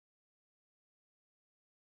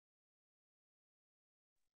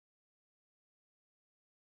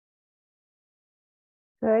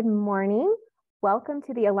Good morning. Welcome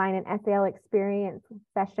to the Align and SEL Experience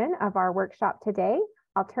session of our workshop today.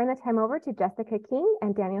 I'll turn the time over to Jessica King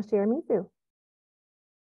and Daniel Shiramizu.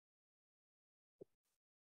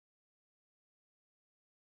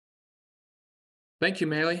 Thank you,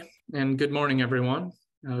 Maylee, and good morning, everyone.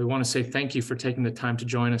 We want to say thank you for taking the time to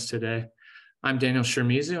join us today. I'm Daniel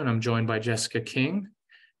Shiramizu, and I'm joined by Jessica King.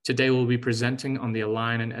 Today, we'll be presenting on the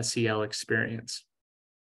Align and SEL Experience.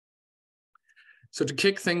 So to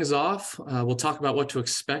kick things off, we'll talk about what to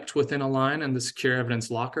expect within Align and the Secure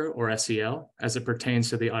Evidence Locker, or SEL, as it pertains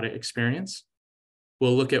to the audit experience.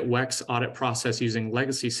 We'll look at WEC's audit process using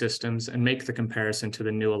legacy systems and make the comparison to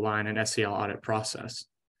the new Align and SEL audit process.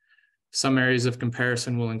 Some areas of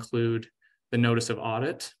comparison will include the notice of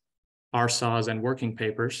audit, RSAWs and working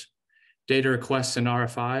papers, data requests and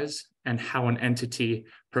RFIs, and how an entity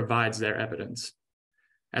provides their evidence.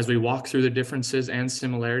 As we walk through the differences and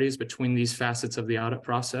similarities between these facets of the audit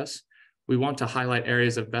process, we want to highlight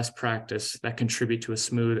areas of best practice that contribute to a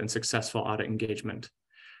smooth and successful audit engagement,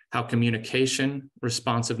 how communication,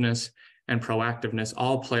 responsiveness, and proactiveness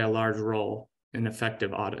all play a large role in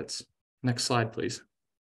effective audits. Next slide, please.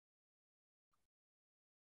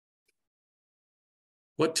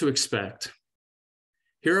 What to expect.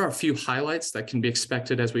 Here are a few highlights that can be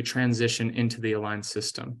expected as we transition into the Align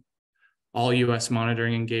system. All U.S.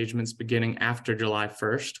 monitoring engagements beginning after July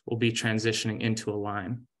 1st will be transitioning into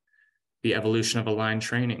Align. The evolution of Align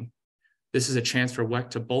training. This is a chance for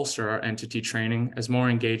WEC to bolster our entity training as more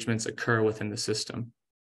engagements occur within the system.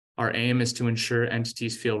 Our aim is to ensure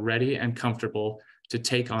entities feel ready and comfortable to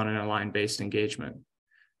take on an Align-based engagement.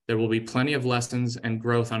 There will be plenty of lessons and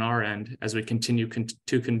growth on our end as we continue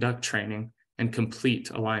to conduct training and complete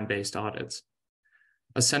Align-based audits.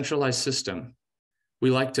 A centralized system. We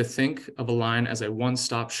like to think of Align as a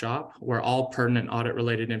one-stop shop where all pertinent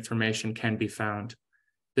audit-related information can be found.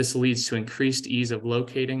 This leads to increased ease of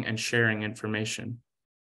locating and sharing information,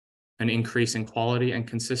 an increase in quality and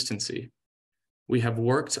consistency. We have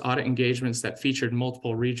worked audit engagements that featured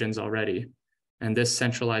multiple regions already, and this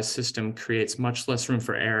centralized system creates much less room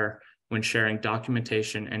for error when sharing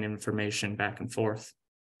documentation and information back and forth.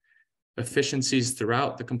 Efficiencies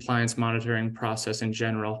throughout the compliance monitoring process in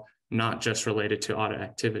general, not just related to audit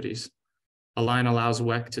activities. Align allows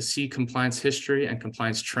WEC to see compliance history and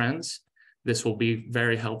compliance trends. This will be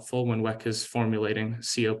very helpful when WEC is formulating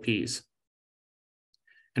COPs.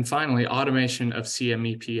 And finally, automation of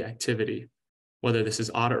CMEP activity, whether this is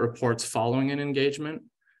audit reports following an engagement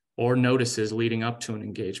or notices leading up to an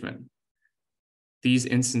engagement. These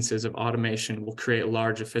instances of automation will create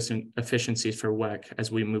large efficiencies for WEC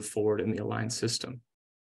as we move forward in the Align system.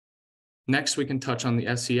 Next, we can touch on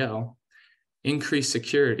the SEL. Increased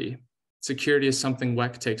security. Security is something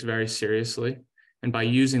WEC takes very seriously, and by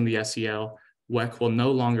using the SEL, WEC will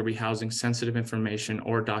no longer be housing sensitive information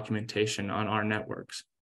or documentation on our networks.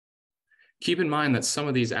 Keep in mind that some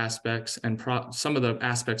of these aspects and some of the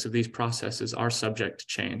aspects of these processes are subject to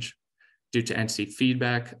change due to entity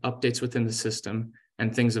feedback, updates within the system,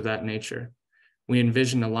 and things of that nature. We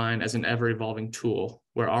envision Align as an ever-evolving tool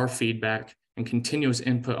where our feedback and continuous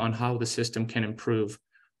input on how the system can improve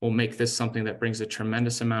will make this something that brings a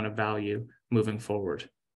tremendous amount of value moving forward.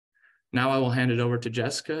 Now I will hand it over to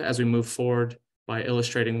Jessica as we move forward by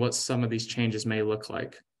illustrating what some of these changes may look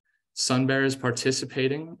like. Sunbear is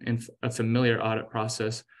participating in a familiar audit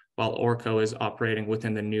process while Orco is operating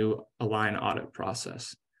within the new Align audit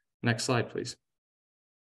process. Next slide, please.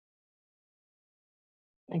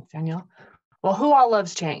 Thanks, Daniel. Well, who all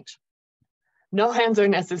loves change? No hands are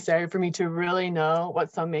necessary for me to really know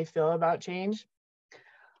what some may feel about change.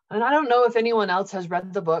 And I don't know if anyone else has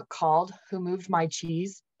read the book called Who Moved My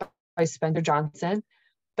Cheese by Spencer Johnson,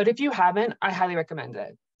 but if you haven't, I highly recommend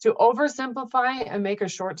it. To oversimplify and make a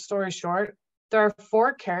short story short, there are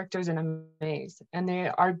 4 characters in a maze, and they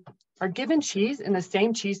are given cheese in the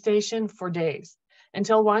same cheese station for days,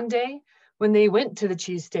 until one day when they went to the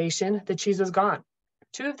cheese station, the cheese was gone.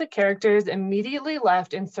 2 of the characters immediately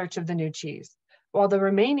left in search of the new cheese, while the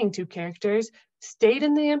remaining 2 characters stayed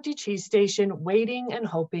in the empty cheese station, waiting and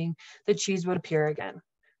hoping the cheese would appear again.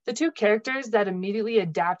 The 2 characters that immediately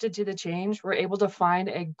adapted to the change were able to find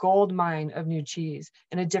a gold mine of new cheese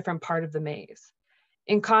in a different part of the maze.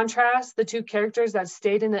 In contrast, the 2 characters that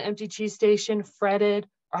stayed in the empty cheese station fretted,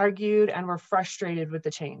 argued, and were frustrated with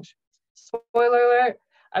the change. Spoiler alert,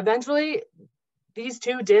 eventually, these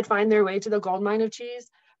 2 did find their way to the gold mine of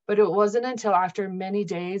cheese, but it wasn't until after many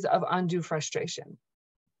days of undue frustration.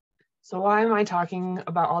 So why am I talking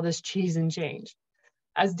about all this cheese and change?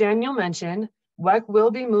 As Daniel mentioned, WEC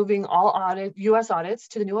will be moving all U.S. audits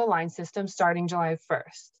to the new Align system starting July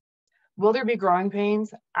 1st. Will there be growing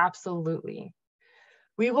pains? Absolutely.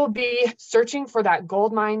 We will be searching for that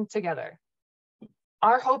gold mine together.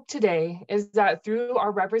 Our hope today is that through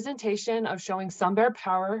our representation of showing SunBear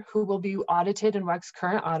Power, who will be audited in WEC's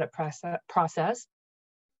current audit process,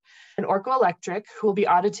 and Orco Electric, who will be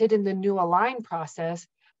audited in the new Align process,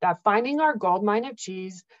 that finding our gold mine of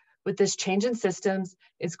cheese with this change in systems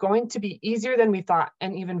is going to be easier than we thought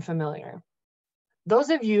and even familiar.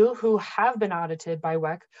 Those of you who have been audited by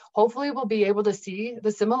WEC hopefully will be able to see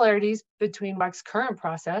the similarities between WEC's current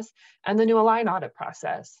process and the new Align audit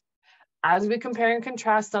process. As we compare and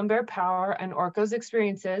contrast SunBear Power and Orco's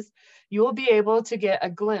experiences, you will be able to get a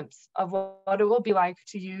glimpse of what it will be like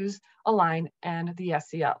to use Align and the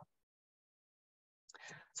SEL.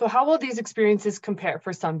 So how will these experiences compare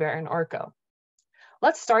for SunBear and Orco?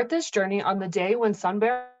 Let's start this journey on the day when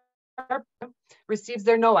SunBear receives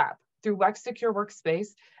their NOAP through WEC Secure Workspace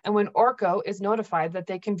and when Orco is notified that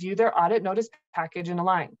they can view their audit notice package in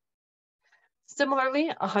Align. Similarly,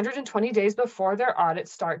 120 days before their audit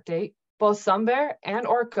start date, both SunBear and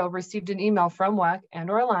Orco received an email from WEC and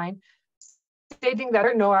or Align stating that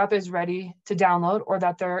their NOAP is ready to download or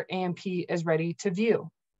that their AMP is ready to view.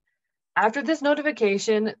 After this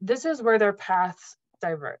notification, this is where their paths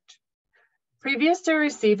diverge. Previous to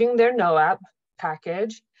receiving their NOAP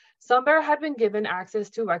package, SunBear had been given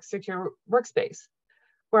access to WEC Secure Workspace,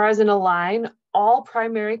 whereas in Align, all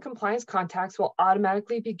primary compliance contacts will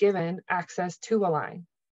automatically be given access to Align.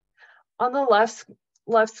 On the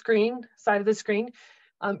left screen side of the screen,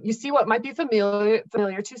 you see what might be familiar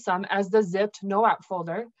to some as the zipped NOAP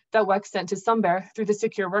folder that WEC sent to SunBear through the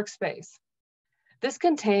Secure Workspace. This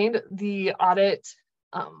contained the audit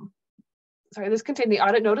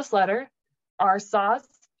notice letter, our SOS,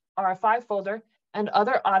 RFI folder, and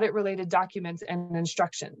other audit-related documents and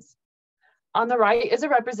instructions. On the right is a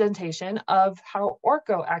representation of how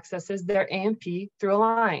Orco accesses their AMP through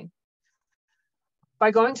Align.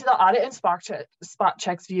 By going to the Audit and Spot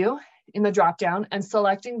Checks view in the dropdown and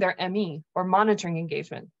selecting their ME, or Monitoring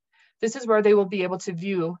Engagement. This is where they will be able to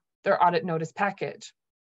view their audit notice package.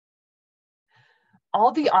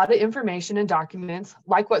 All the audit information and documents,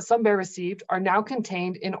 like what SunBear received, are now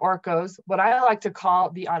contained in Orco's, what I like to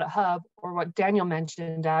call the Audit Hub, or what Daniel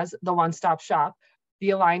mentioned as the one-stop shop,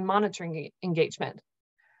 the Align Monitoring Engagement.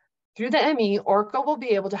 Through the ME, Orco will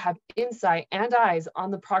be able to have insight and eyes on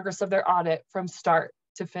the progress of their audit from start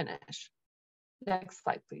to finish. Next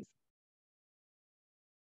slide, please.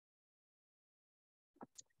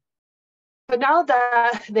 But now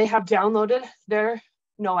that they have downloaded their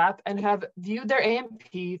NOAP and have viewed their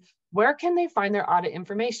AMP, where can they find their audit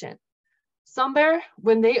information? SunBear,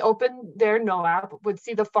 when they open their NOAP, would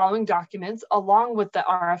see the following documents along with the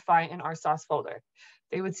RFI and RSOS folder.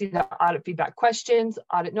 They would see the audit feedback questions,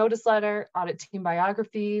 audit notice letter, audit team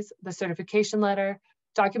biographies, the certification letter,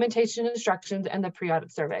 documentation instructions, and the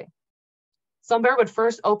pre-audit survey. SunBear would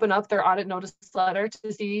first open up their audit notice letter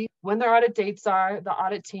to see when their audit dates are, the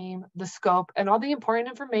audit team, the scope, and all the important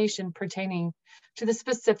information pertaining to the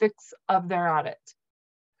specifics of their audit.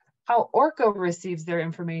 How Orco receives their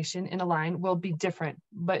information in Align will be different,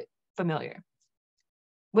 but familiar.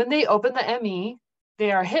 When they open the ME,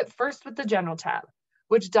 they are hit first with the General tab,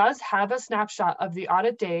 which does have a snapshot of the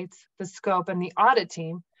audit dates, the scope, and the audit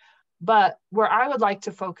team. But where I would like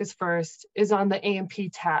to focus first is on the AMP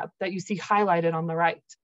tab that you see highlighted on the right.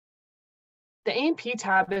 The AMP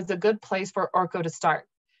tab is a good place for Orco to start.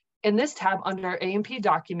 In this tab under AMP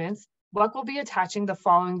documents, WEC will be attaching the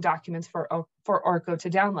following documents for Orco to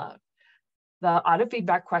download. The audit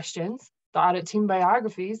feedback questions, the audit team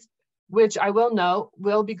biographies, which I will note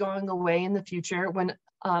will be going away in the future when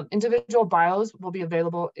individual bios will be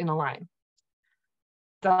available in Align.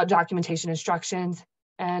 The documentation instructions,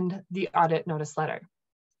 and the audit notice letter.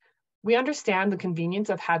 We understand the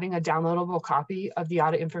convenience of having a downloadable copy of the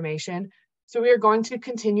audit information, so we are going to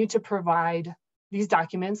continue to provide these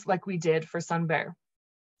documents like we did for SunBear.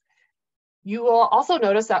 You will also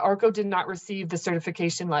notice that Orco did not receive the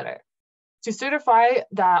certification letter. To certify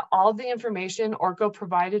that all the information Orco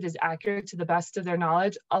provided is accurate to the best of their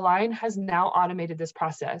knowledge, Align has now automated this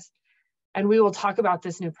process, and we will talk about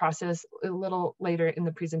this new process a little later in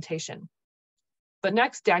the presentation. But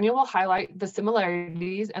next, Daniel will highlight the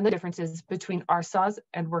similarities and the differences between RSOS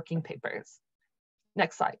and working papers.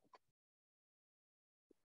 Next slide.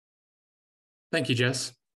 Thank you,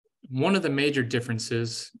 Jess. One of the major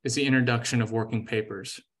differences is the introduction of working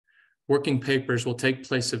papers. Working papers will take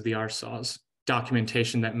place of the RSOS,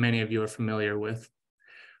 documentation that many of you are familiar with.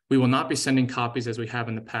 We will not be sending copies as we have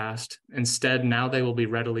in the past. Instead, now they will be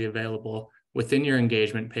readily available within your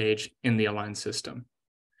engagement page in the Align system.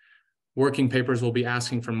 Working papers will be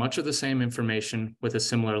asking for much of the same information with a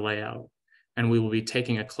similar layout, and we will be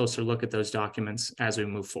taking a closer look at those documents as we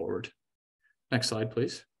move forward. Next slide,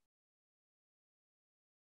 please.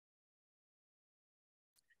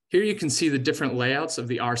 Here you can see the different layouts of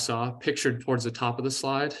the RSAW pictured towards the top of the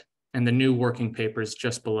slide and the new working papers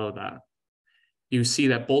just below that. You see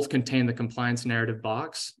that both contain the compliance narrative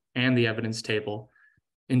box and the evidence table.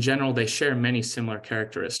 In general, they share many similar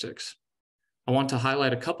characteristics. I want to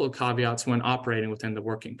highlight a couple of caveats when operating within the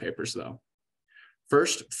working papers though.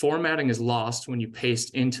 First, formatting is lost when you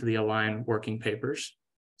paste into the Align working papers,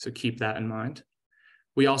 so keep that in mind.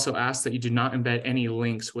 We also ask that you do not embed any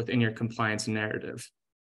links within your compliance narrative.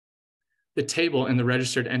 The table in the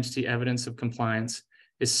registered entity evidence of compliance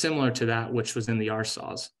is similar to that which was in the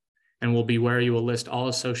RSAWs and will be where you will list all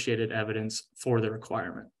associated evidence for the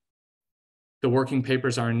requirement. The working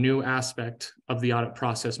papers are a new aspect of the audit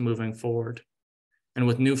process moving forward. And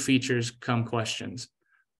with new features come questions.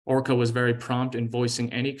 ORCA was very prompt in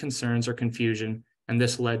voicing any concerns or confusion, and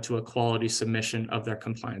this led to a quality submission of their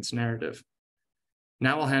compliance narrative.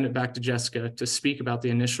 Now I'll hand it back to Jessica to speak about the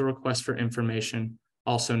initial request for information,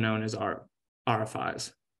 also known as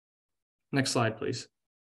RFIs. Next slide, please.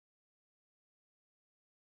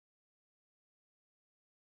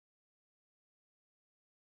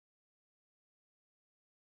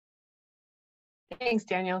 Thanks,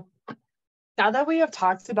 Daniel. Now that we have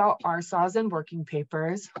talked about RSAWs and working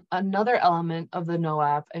papers, another element of the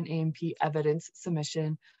NOAP and A&P evidence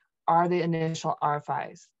submission are the initial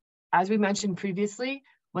RFIs. As we mentioned previously,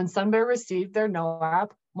 when Sunbear received their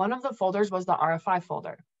NOAP, one of the folders was the RFI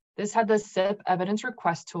folder. This had the SIP evidence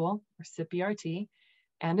request tool, or SIP ERT,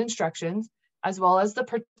 and instructions, as well as the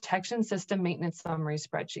protection system maintenance summary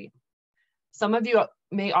spreadsheet. Some of you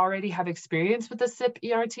may already have experience with the SIP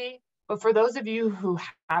ERT, but for those of you who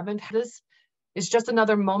haven't had this, it's just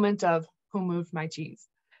another moment of who moved my cheese.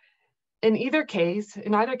 In either case,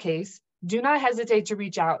 do not hesitate to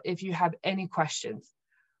reach out if you have any questions.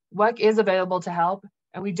 WEC is available to help,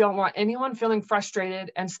 and we don't want anyone feeling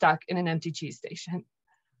frustrated and stuck in an empty cheese station.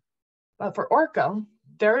 But for ORCA,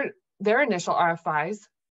 their initial RFIs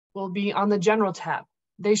will be on the General tab.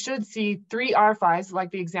 They should see 3 RFIs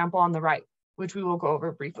like the example on the right, which we will go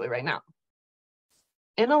over briefly right now.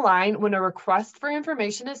 In Align, when a request for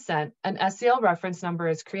information is sent, an SEL reference number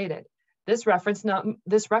is created. This reference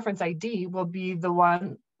ID will be the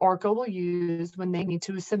one ORCA will use when they need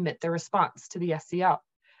to submit their response to the SEL.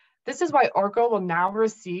 This is why ORCA will now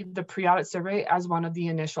receive the pre-audit survey as one of the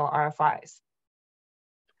initial RFIs.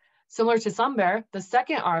 Similar to Sunbear, the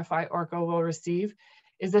second RFI ORCA will receive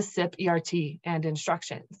is the SIP ERT and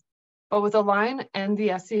instructions. But with Align and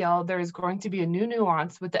the SEL, there is going to be a new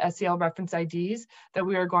nuance with the SEL reference IDs that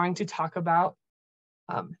we are going to talk about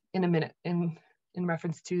in a minute in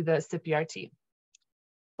reference to the SIP ERT.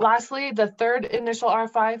 Lastly, the third initial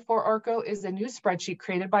RFI for ORCA is a new spreadsheet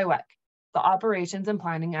created by WEC, the Operations and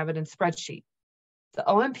Planning Evidence Spreadsheet. The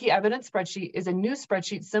OMP Evidence Spreadsheet is a new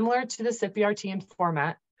spreadsheet similar to the SIP ERT in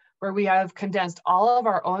format, where we have condensed all of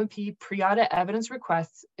our OMP pre-audit evidence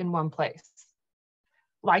requests in one place.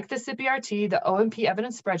 Like the SIP ERT, the OMP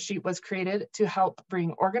evidence spreadsheet was created to help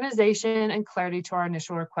bring organization and clarity to our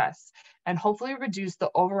initial requests and hopefully reduce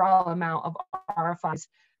the overall amount of RFIs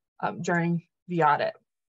during the audit.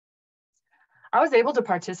 I was able to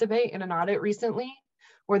participate in an audit recently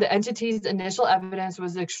where the entity's initial evidence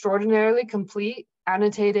was extraordinarily complete,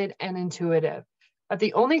 annotated, and intuitive. But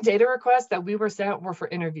the only data requests that we were sent were for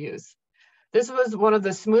interviews. This was one of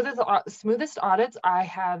the smoothest audits I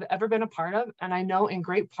have ever been a part of, and I know in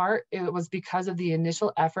great part it was because of the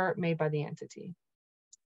initial effort made by the entity.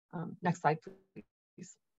 Next slide,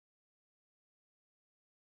 please.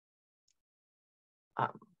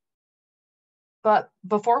 But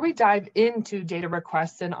before we dive into data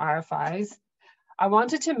requests and RFIs, I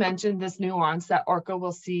wanted to mention this nuance that ORCA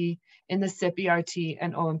will see in the SIP ERT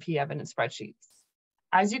and OMP evidence spreadsheets.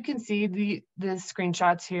 As you can see, the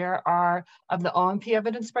screenshots here are of the OMP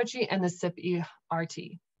evidence spreadsheet and the SIP ERT.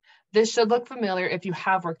 This should look familiar if you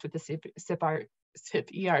have worked with the SIP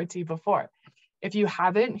ERT before. If you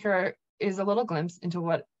haven't, here is a little glimpse into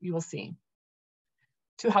what you will see.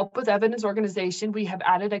 To help with evidence organization, we have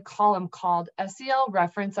added a column called SEL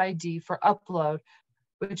Reference ID for upload,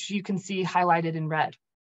 which you can see highlighted in red.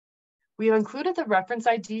 We have included the reference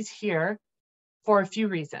IDs here for a few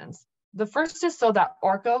reasons. The first is so that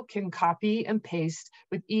ORCA can copy and paste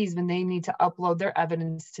with ease when they need to upload their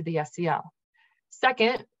evidence to the SEL.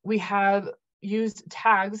 Second, we have used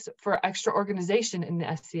tags for extra organization in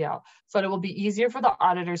the SEL so that it will be easier for the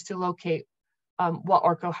auditors to locate what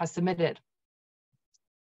ORCA has submitted.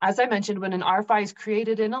 As I mentioned, when an RFI is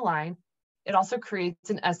created in Align, it also creates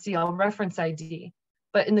an SEL reference ID.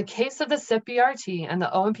 But in the case of the SIP-BRT and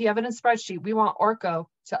the O&P evidence spreadsheet, we want ORCO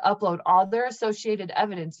to upload all their associated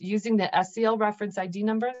evidence using the SEL reference ID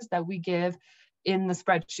numbers that we give in the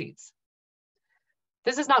spreadsheets.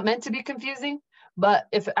 This is not meant to be confusing, but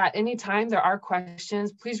if at any time there are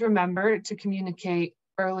questions, please remember to communicate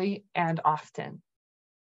early and often.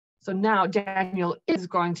 So now Daniel is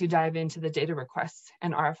going to dive into the data requests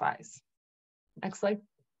and RFIs. Next slide.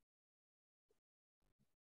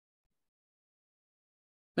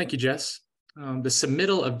 Thank you, Jess. The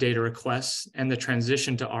submittal of data requests and the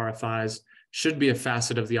transition to RFIs should be a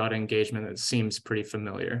facet of the audit engagement that seems pretty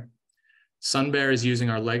familiar. SunBear is using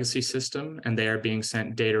our legacy system, and they are being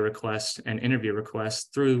sent data requests and interview requests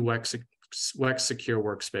through WEX Secure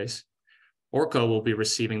Workspace. ORCO will be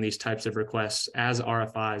receiving these types of requests as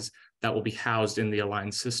RFIs that will be housed in the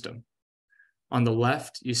Align system. On the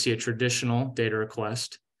left, you see a traditional data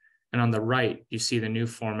request, and on the right, you see the new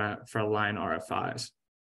format for Align RFIs.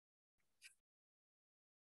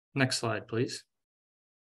 Next slide, please.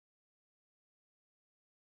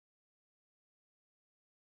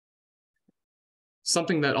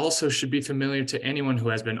 Something that also should be familiar to anyone who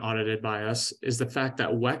has been audited by us is the fact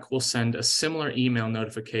that WEC will send a similar email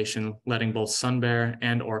notification letting both SunBear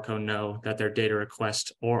and ORCO know that their data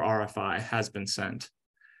request or RFI has been sent.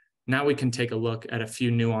 Now we can take a look at a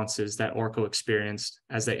few nuances that ORCO experienced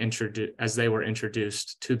as they were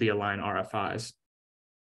introduced to the Align RFIs.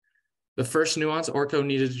 The first nuance ORCO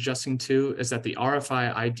needed adjusting to is that the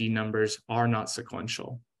RFI ID numbers are not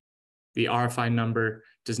sequential. The RFI number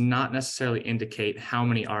does not necessarily indicate how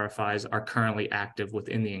many RFIs are currently active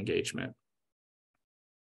within the engagement.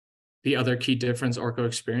 The other key difference ORCO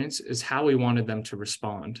experienced is how we wanted them to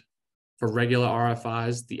respond. For regular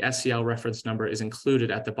RFIs, the SEL reference number is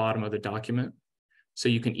included at the bottom of the document, so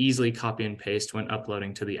you can easily copy and paste when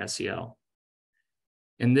uploading to the SEL.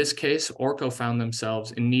 In this case, ORCO found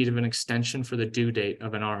themselves in need of an extension for the due date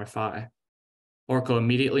of an RFI. ORCO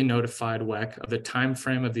immediately notified WEC of the time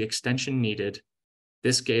frame of the extension needed.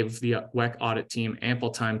 This gave the WEC audit team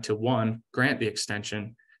ample time to 1, grant the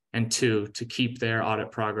extension, and 2, to keep their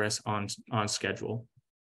audit progress on schedule.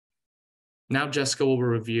 Now Jessica will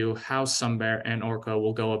review how SunBear and ORCO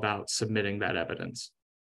will go about submitting that evidence.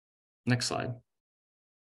 Next slide.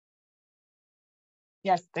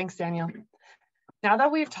 Yes, thanks, Daniel. Now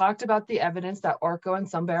that we've talked about the evidence that ORCO and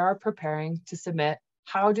SunBear are preparing to submit,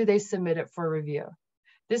 how do they submit it for review?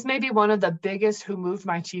 This may be one of the biggest who moved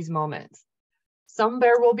my cheese moments.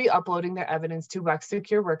 SunBear will be uploading their evidence to WEX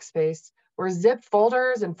Secure Workspace, where zip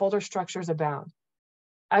folders and folder structures abound.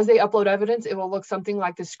 As they upload evidence, it will look something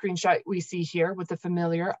like the screenshot we see here with the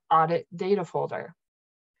familiar audit data folder.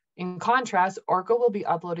 In contrast, ORCO will be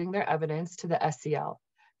uploading their evidence to the SEL,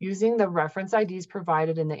 using the reference IDs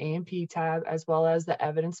provided in the A&P tab, as well as the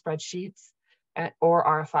evidence spreadsheets or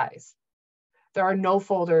RFIs. There are no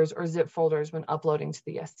folders or zip folders when uploading to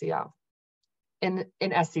the SEL. In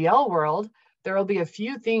SEL world, there will be a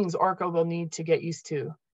few things ORCO will need to get used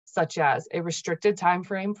to, such as a restricted time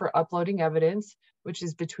frame for uploading evidence, which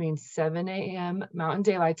is between 7 a.m. Mountain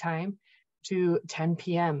Daylight Time to 10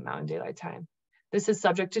 p.m. Mountain Daylight Time. This is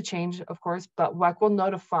subject to change, of course, but WEC will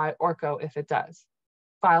notify ORCO if it does.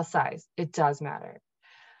 File size, it does matter.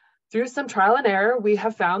 Through some trial and error, we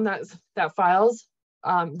have found that files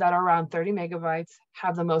that are around 30 megabytes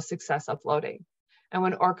have the most success uploading. And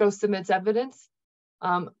when ORCO submits evidence,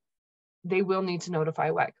 they will need to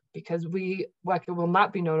notify WEC, because WEC will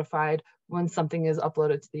not be notified when something is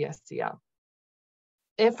uploaded to the SEL.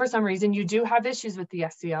 If for some reason you do have issues with the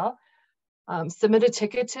SEL, submit a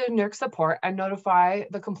ticket to NERC support and notify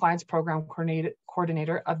the compliance program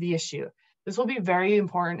coordinator of the issue. This will be very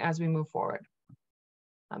important as we move forward.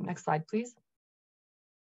 Next slide, please.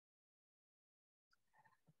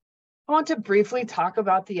 I want to briefly talk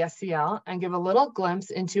about the SEL and give a little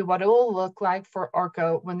glimpse into what it will look like for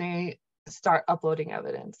ORCO when they start uploading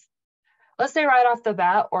evidence. Let's say right off the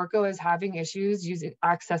bat, ORCO is having issues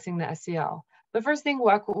accessing the SEL. The first thing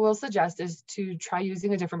WEC will suggest is to try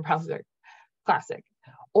using a different browser, Classic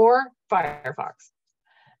or Firefox.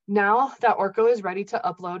 Now that ORCO is ready to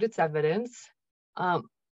upload its evidence,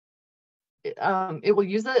 it will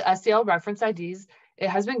use the SEL reference IDs it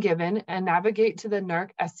has been given and navigate to the NERC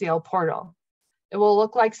SEL portal. It will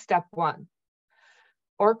look like step 1.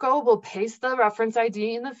 ORCO will paste the reference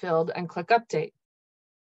ID in the field and click update.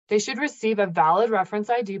 They should receive a valid reference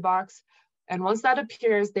ID box, and once that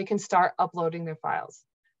appears, they can start uploading their files.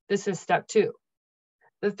 This is step 2.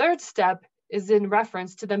 The third step is in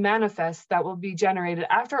reference to the manifest that will be generated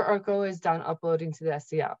after ORCO is done uploading to the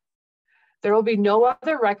SEL. There will be no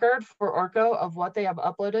other record for Orco of what they have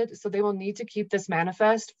uploaded, so they will need to keep this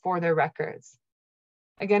manifest for their records.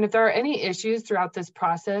 Again, if there are any issues throughout this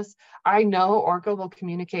process, I know Orco will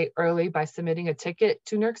communicate early by submitting a ticket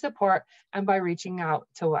to NERC support and by reaching out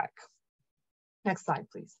to WEC. Next slide,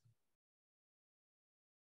 please.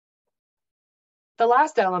 The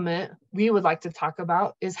last element we would like to talk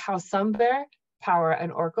about is how SunBear Power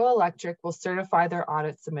and Orco Electric will certify their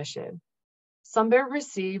audit submission. SunBear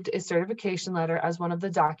received a certification letter as one of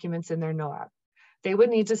the documents in their NOAP. They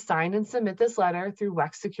would need to sign and submit this letter through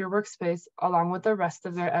WEC Secure Workspace along with the rest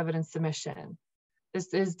of their evidence submission.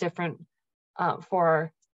 This is different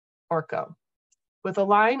for Orco. With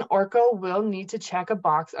Align, Orco will need to check a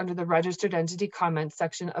box under the Registered Entity Comments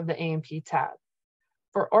section of the A&P tab.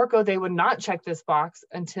 For Orco, they would not check this box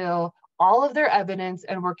until all of their evidence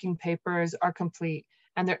and working papers are complete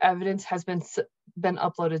and their evidence has been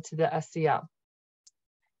uploaded to the SEL.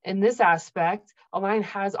 In this aspect, Align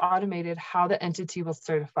has automated how the entity will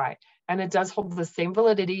certify, and it does hold the same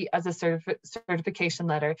validity as a certification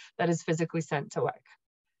letter that is physically sent to WEC.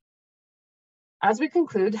 As we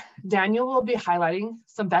conclude, Daniel will be highlighting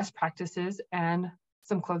some best practices and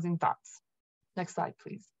some closing thoughts. Next slide,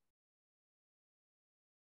 please.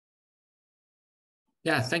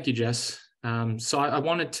 Yeah, thank you, Jess. So I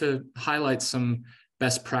wanted to highlight some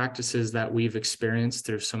best practices that we've experienced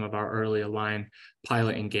through some of our early Align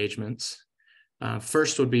pilot engagements.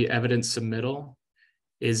 First would be evidence submittal.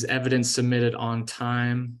 Is evidence submitted on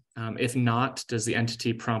time? If not, does the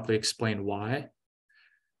entity promptly explain why?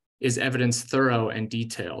 Is evidence thorough and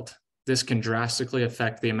detailed? This can drastically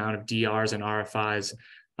affect the amount of DRs and RFIs,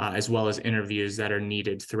 as well as interviews that are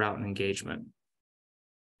needed throughout an engagement.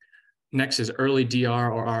 Next is early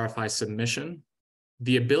DR or RFI submission.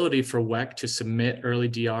 The ability for WEC to submit early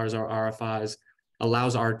DRs or RFIs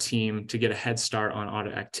allows our team to get a head start on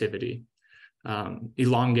audit activity,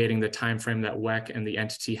 elongating the timeframe that WEC and the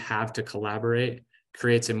entity have to collaborate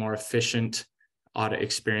creates a more efficient audit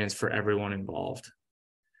experience for everyone involved.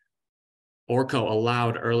 Orco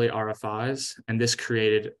allowed early RFIs, and this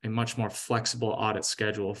created a much more flexible audit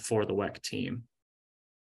schedule for the WEC team.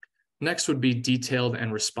 Next would be detailed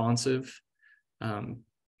and responsive.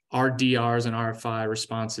 Our DRs and RFI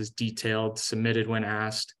responses detailed, submitted when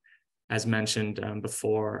asked. As mentioned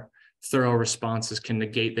before, thorough responses can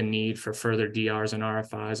negate the need for further DRs and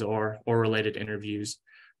RFIs or related interviews.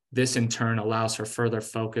 This in turn allows for further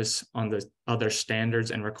focus on the other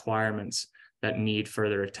standards and requirements that need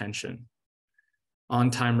further attention.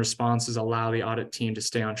 On-time responses allow the audit team to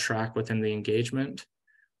stay on track within the engagement.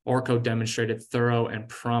 Orco demonstrated thorough and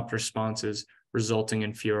prompt responses, resulting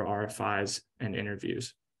in fewer RFIs and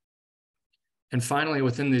interviews. And finally,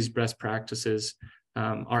 within these best practices,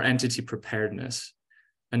 our entity preparedness.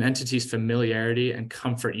 An entity's familiarity and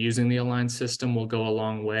comfort using the Align system will go a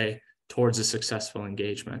long way towards a successful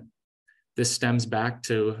engagement. This stems back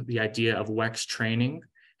to the idea of WEC's training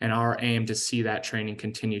and our aim to see that training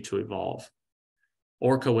continue to evolve.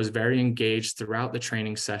 Orco was very engaged throughout the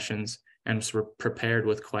training sessions and was prepared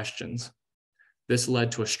with questions. This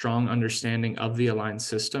led to a strong understanding of the Align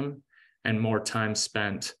system and more time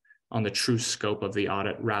spent on the true scope of the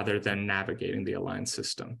audit rather than navigating the Align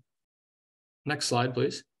system. Next slide,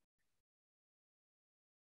 please.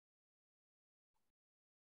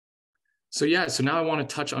 So now I want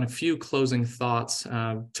to touch on a few closing thoughts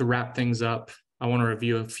to wrap things up. I want to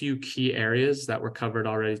review a few key areas that were covered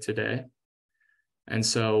already today. And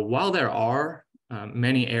so while there are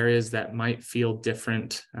many areas that might feel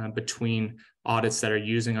different between audits that are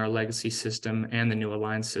using our legacy system and the new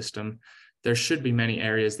Align system, there should be many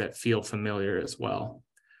areas that feel familiar as well.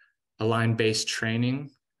 Align-based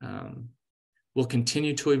training will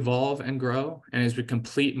continue to evolve and grow. And as we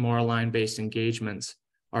complete more Align-based engagements,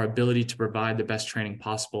 our ability to provide the best training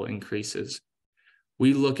possible increases.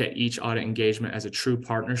 We look at each audit engagement as a true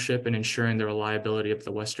partnership in ensuring the reliability of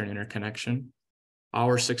the Western interconnection.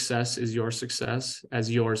 Our success is your success, as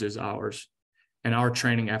yours is ours. And our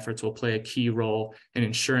training efforts will play a key role in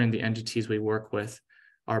ensuring the entities we work with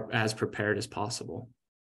are as prepared as possible.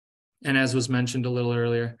 And as was mentioned a little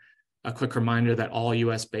earlier, a quick reminder that all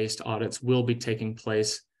US-based audits will be taking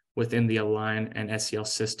place within the Align and SEL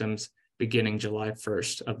systems beginning July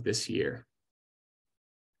 1st of this year.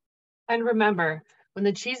 And remember, when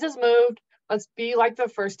the cheese is moved, let's be like the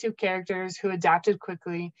first two characters who adapted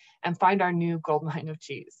quickly and find our new goldmine of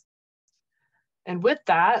cheese. And with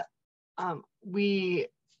that, we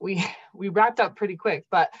wrapped up pretty quick,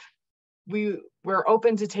 but we're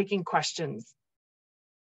open to taking questions.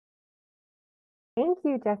 Thank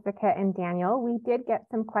you, Jessica and Daniel. We did get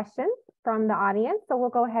some questions from the audience, so we'll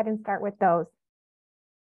go ahead and start with those.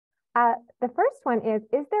 The first one is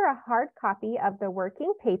there a hard copy of the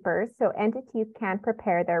working papers so entities can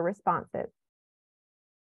prepare their responses?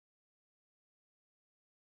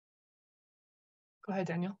 Go ahead,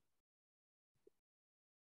 Daniel.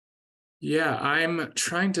 Yeah, I'm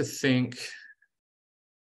trying to think.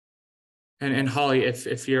 And Holly,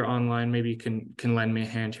 if you're online, maybe you can lend me a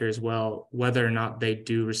hand here as well, whether or not they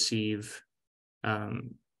do receive a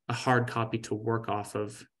hard copy to work off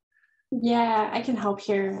of. Yeah, I can help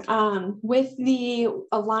here. With the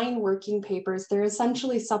Align working papers, they're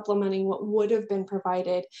essentially supplementing what would have been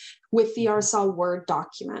provided with the RSOL Word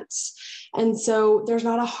documents. And so there's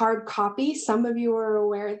not a hard copy. Some of you are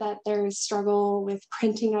aware that there's struggle with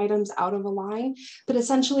printing items out of Align, but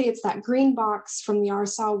essentially it's that green box from the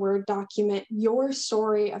RSOL Word document, your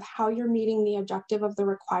story of how you're meeting the objective of the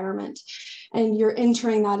requirement. And you're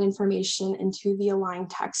entering that information into the Align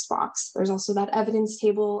text box. There's also that evidence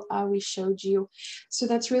table we showed you. So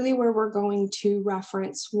that's really where we're going to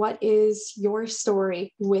reference what is your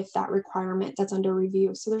story with that requirement that's under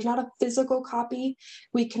review. So there's not a physical copy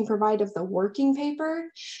we can provide of the working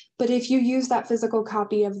paper, but if you use that physical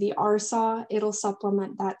copy of the RSAW, it'll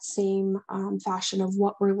supplement that same fashion of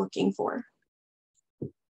what we're looking for.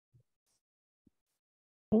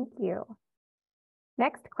 Thank you.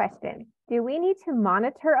 Next question. Do we need to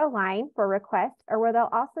monitor Align for requests, or will they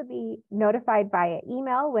also be notified via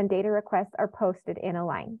email when data requests are posted in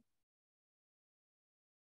Align?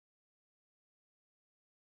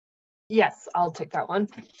 Yes, I'll take that one.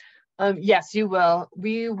 Yes, you will.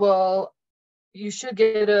 You should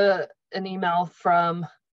get an email from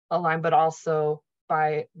Align, but also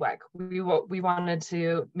by WEC. We wanted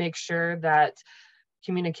to make sure that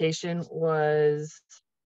communication was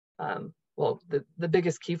well, the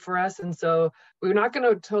biggest key for us. And so we're not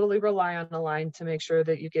going to totally rely on Align to make sure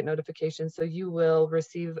that you get notifications. So you will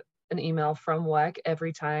receive an email from WEC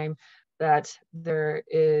every time that there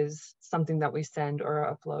is something that we send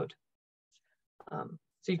or upload.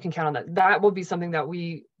 So you can count on that. That will be something that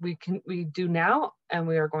we do now, and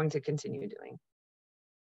we are going to continue doing.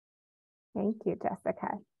 Thank you,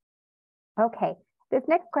 Jessica. Okay, this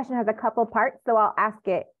next question has a couple parts, so I'll ask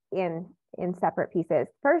it in separate pieces.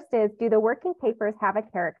 First is, do the working papers have a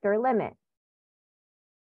character limit?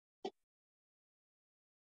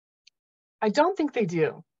 I don't think they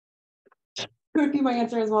do. Would be my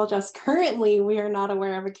answer as well, Jess. Currently, we are not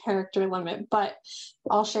aware of a character limit, but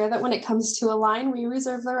I'll share that when it comes to Align, we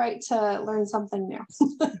reserve the right to learn something new.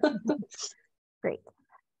 Great.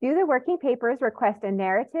 Do the working papers request a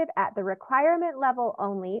narrative at the requirement level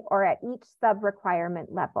only or at each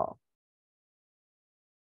sub-requirement level?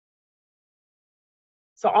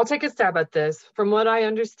 So I'll take a stab at this. From what I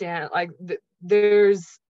understand, like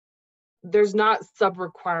there's not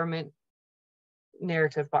sub-requirement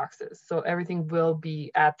narrative boxes. So everything will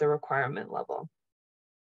be at the requirement level.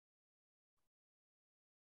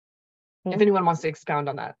 If anyone wants to expound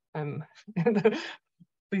on that,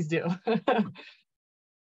 please do.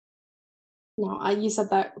 No, you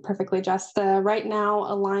said that perfectly, Jess. Right now,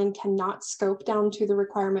 Align cannot scope down to the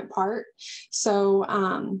requirement part.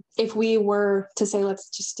 So if we were to say, let's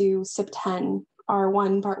just do SIP 10,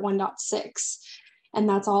 R1, part 1.6, and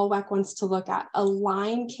that's all WEC wants to look at.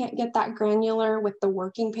 Align can't get that granular with the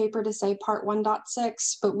working paper to say part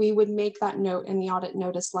 1.6, but we would make that note in the audit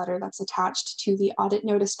notice letter that's attached to the audit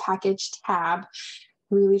notice package tab.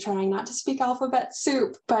 Really trying not to speak alphabet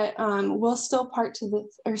soup, but we'll still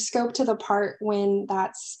scope to the part when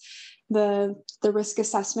that's the risk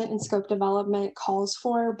assessment and scope development calls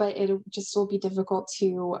for, but it just will be difficult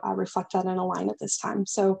to reflect that in Align at this time.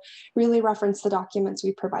 So really reference the documents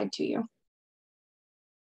we provide to you.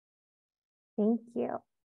 Thank you.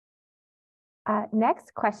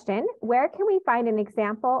 Next question, where can we find an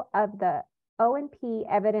example of the O&P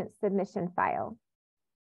evidence submission file?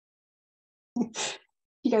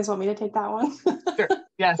 You guys want me to take that one? Sure,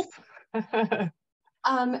 yes.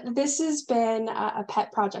 This has been a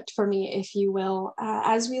pet project for me, if you will.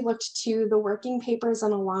 As we looked to the working papers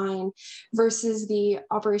on Align versus the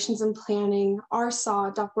operations and planning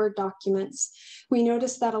RSAW Word documents, we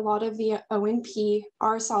noticed that a lot of the O&P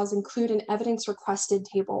RSAWs include an evidence requested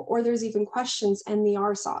table, or there's even questions in the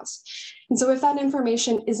RSAWs. And so if that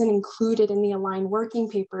information isn't included in the Align working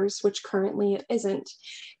papers, which currently it isn't,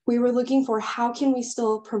 we were looking for how can we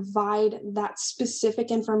still provide that specific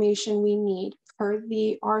information we need per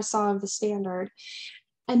the RSAW of the standard,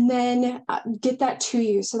 and then get that to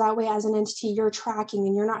you. So that way, as an entity, you're tracking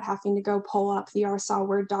and you're not having to go pull up the RSAW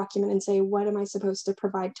Word document and say, what am I supposed to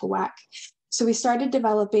provide to WEC? So we started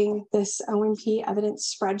developing this O&P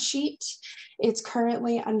evidence spreadsheet. It's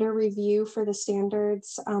currently under review for the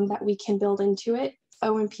standards that we can build into it.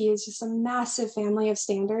 OMP is just a massive family of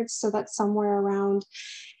standards. So that's somewhere around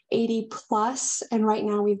 80 plus. And right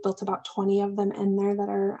now we've built about 20 of them in there that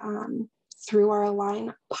are through our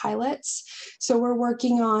Align pilots. So we're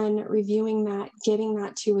working on reviewing that, getting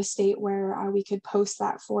that to a state where we could post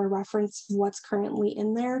that for reference of what's currently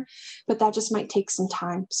in there, but that just might take some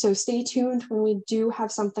time. So stay tuned when we do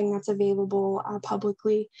have something that's available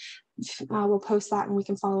publicly. We'll post that and we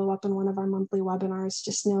can follow up in one of our monthly webinars.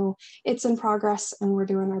 Just know it's in progress and we're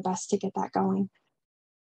doing our best to get that going.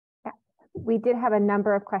 Yeah. We did have a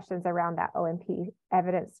number of questions around that OMP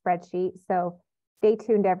evidence spreadsheet. So stay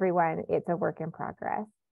tuned, everyone. It's a work in progress.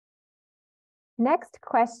 Next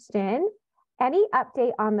question, any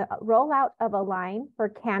update on the rollout of Align for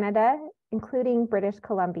Canada, including British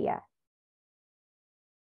Columbia?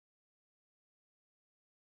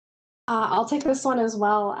 I'll take this one as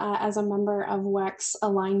well as a member of WEC's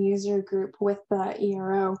Align user group with the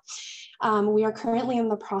ERO. We are currently in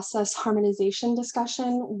the process harmonization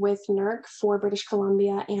discussion with NERC for British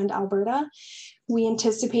Columbia and Alberta. We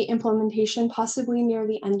anticipate implementation possibly near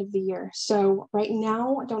the end of the year. So right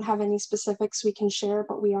now, I don't have any specifics we can share,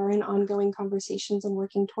 but we are in ongoing conversations and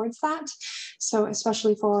working towards that. So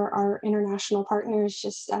especially for our international partners,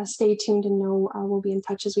 just stay tuned and know we'll be in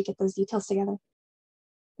touch as we get those details together.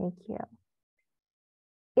 Thank you.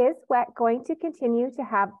 Is WEC going to continue to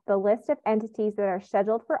have the list of entities that are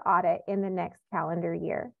scheduled for audit in the next calendar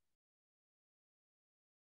year?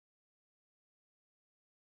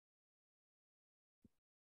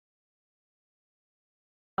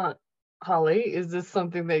 Holly, is this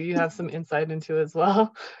something that you have some insight into as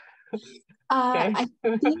well? Okay. I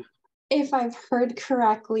think if I've heard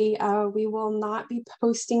correctly, we will not be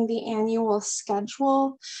posting the annual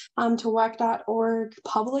schedule to WEC.org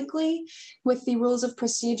publicly, with the rules of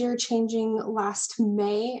procedure changing last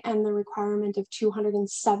May and the requirement of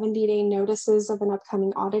 270-day notices of an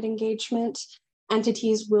upcoming audit engagement.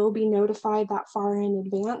 Entities will be notified that far in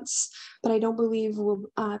advance, but I don't believe we'll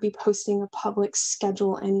be posting a public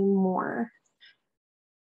schedule anymore.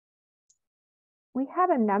 We have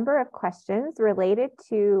a number of questions related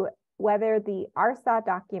to whether the RSA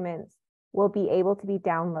documents will be able to be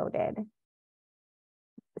downloaded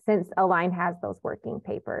since Align has those working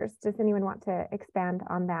papers. Does anyone want to expand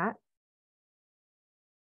on that?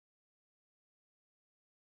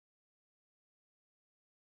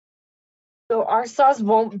 So RSAs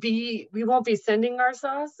we won't be sending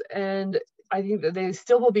RSAs, and I think that they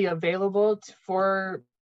still will be available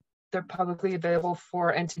they're publicly available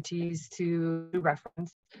for entities to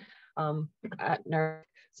reference at NERC.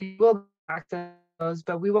 So you will access those,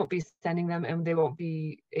 but we won't be sending them, and they won't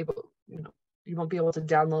be able, you won't be able to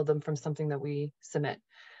download them from something that we submit.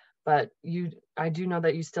 But I do know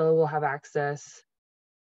that you still will have access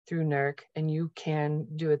through NERC, and you can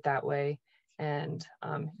do it that way and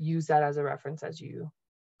use that as a reference as you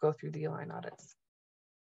go through the Align audits.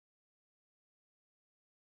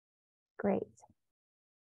 Great.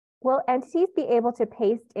 Will entities be able to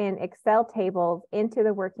paste in Excel tables into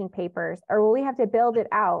the working papers, or will we have to build it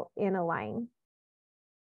out in Align?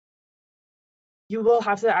 You will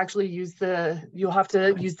have to actually you'll have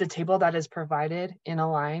to use the table that is provided in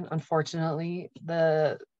Align. Unfortunately,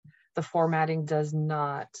 the formatting does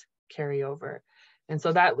not carry over. And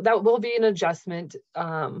so that will be an adjustment,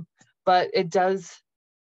 but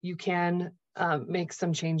you can make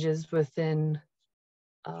some changes within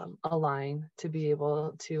Align to be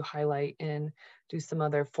able to highlight and do some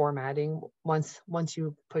other formatting once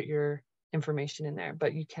you put your information in there,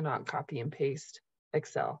 but you cannot copy and paste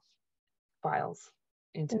Excel files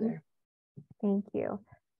into there. Thank you.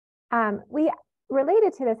 We,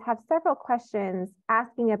 related to this, have several questions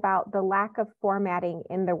asking about the lack of formatting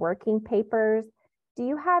in the working papers. Do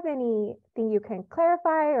you have anything you can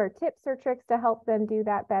clarify or tips or tricks to help them do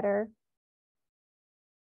that better?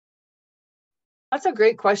 That's a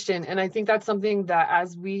great question. And I think that's something that,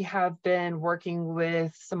 as we have been working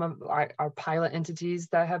with some of our pilot entities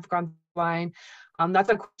that have gone online, that's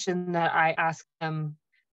a question that I ask them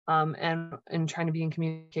and trying to be in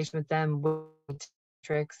communication with them with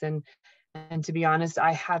tricks. And to be honest,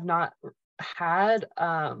 I have not had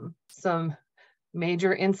some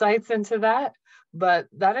major insights into that, but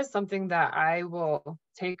that is something that I will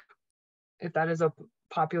take. If that is a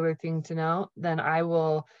popular thing to know, then I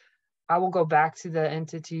will go back to the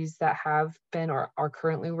entities that have been or are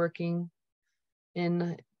currently working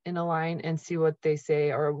in Align and see what they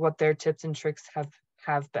say or what their tips and tricks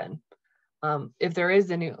have been. If there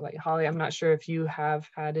is any, like Holly, I'm not sure if you have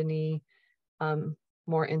had any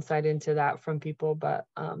more insight into that from people, but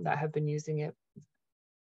that have been using it.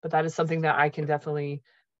 But that is something that I can definitely,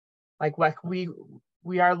 like we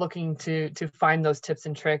we are looking to find those tips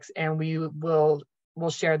and tricks, and we'll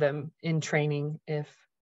share them in training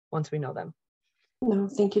once we know them. No,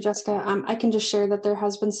 thank you, Jessica. I can just share that there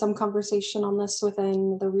has been some conversation on this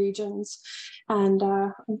within the regions, and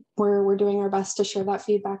we're doing our best to share that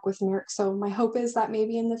feedback with NERC. So my hope is that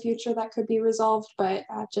maybe in the future that could be resolved, but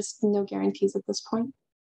just no guarantees at this point.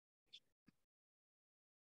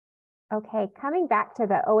 Okay, coming back to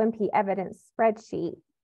the OMP evidence spreadsheet,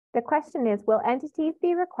 the question is, will entities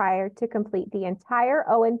be required to complete the entire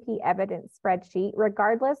OMP evidence spreadsheet,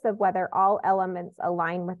 regardless of whether all elements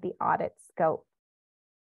align with the audit scope?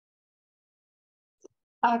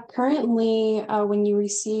 Currently, when you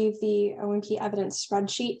receive the OMP evidence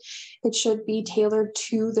spreadsheet, it should be tailored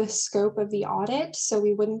to the scope of the audit. So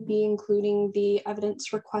we wouldn't be including the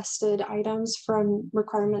evidence requested items from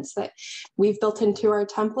requirements that we've built into our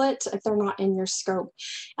template if they're not in your scope.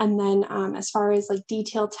 And then as far as like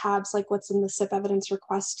detailed tabs, like what's in the SIP evidence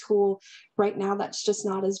request tool, right now that's just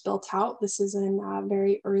not as built out. This is in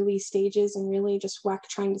very early stages and really just WEC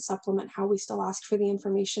trying to supplement how we still ask for the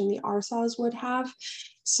information the RSAs would have.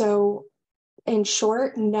 So in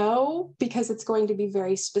short, no, because it's going to be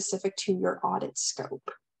very specific to your audit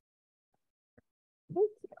scope. Thank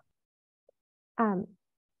you.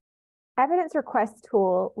 Evidence request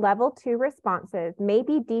tool level 2 responses may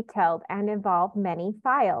be detailed and involve many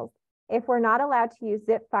files. If we're not allowed to use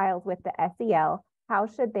zip files with the SEL, how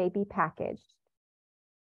should they be packaged?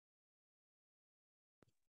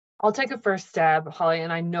 I'll take a first stab, Holly,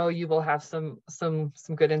 and I know you will have some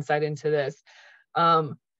good insight into this.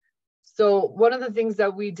 So one of the things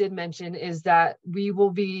that we did mention is that we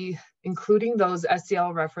will be including those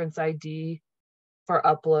SEL reference ID for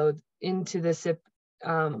upload into the SIP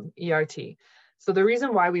ERT. So the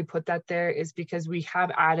reason why we put that there is because we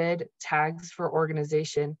have added tags for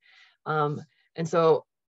organization. And so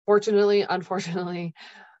fortunately, unfortunately,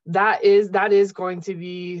 that is going to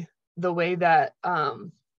be the way that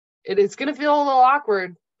it is going to feel a little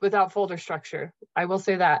awkward without folder structure. I will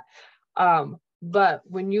say that. But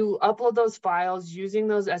when you upload those files using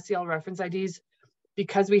those SEL reference IDs,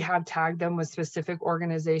 because we have tagged them with specific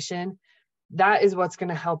organization, that is what's going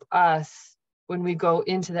to help us when we go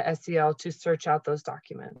into the SEL to search out those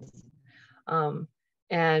documents.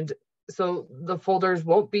 And so the folders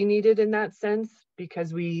won't be needed in that sense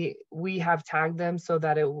because we have tagged them so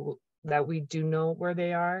that that we do know where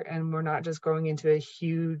they are, and we're not just going into a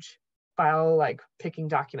huge file like picking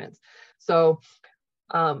documents. So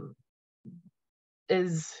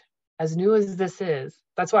as new as this is,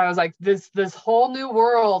 that's why I was like, this whole new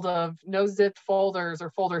world of no zip folders or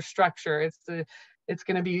folder structure, it's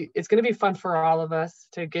gonna be fun for all of us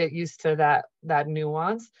to get used to that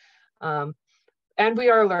nuance. And we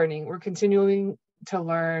are learning. We're continuing to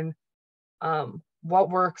learn what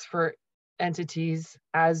works for entities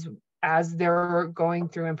as they're going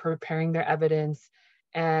through and preparing their evidence.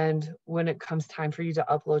 And when it comes time for you to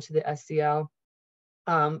upload to the SEL,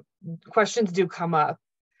 questions do come up.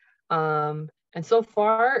 And so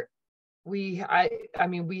far, we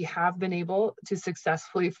have been able to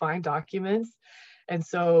successfully find documents. And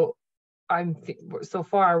so so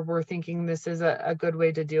far we're thinking this is a good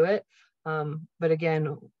way to do it. But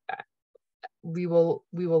again, we will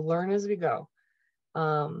learn as we go.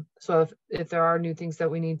 So if there are new things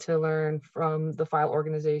that we need to learn from the file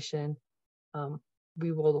organization,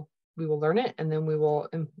 we will learn it, and then we will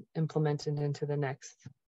implement it into the next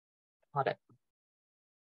audit.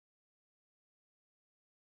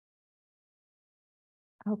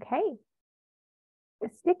 Okay.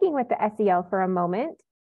 Sticking with the SEL for a moment,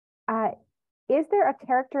 is there a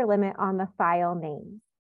character limit on the file names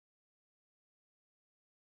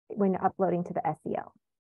when uploading to the SEL?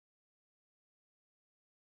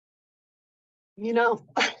 You know,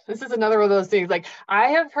 this is another one of those things. Like I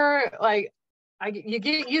have heard, like you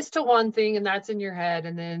get used to one thing and that's in your head,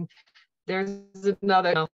 and then there's another.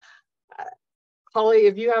 You know, Holly,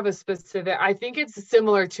 if you have a specific, I think it's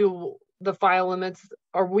similar to the file limits,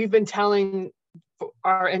 or we've been telling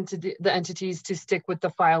the entities to stick with the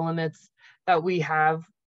file limits that we have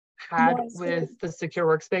had with the secure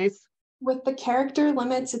workspace. With the character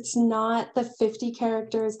limits, it's not the 50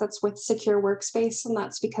 characters that's with secure workspace, and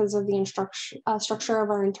that's because of the structure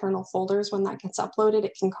of our internal folders. When that gets uploaded,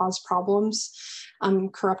 it can cause problems,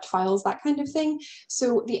 corrupt files, that kind of thing.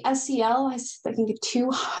 So the SEL has, I think, a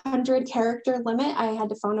 200 character limit. I had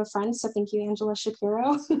to phone a friend, so thank you, Angela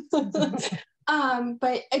Shapiro.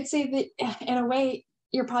 But I'd say that in a way,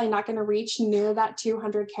 you're probably not going to reach near that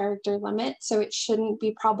 200 character limit. So it shouldn't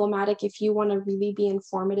be problematic if you want to really be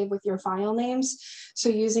informative with your file names. So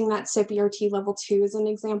using that SIP ERT level 2 as an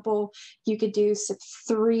example, you could do SIP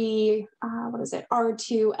 3,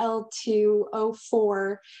 R2, L2,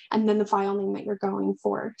 04, and then the file name that you're going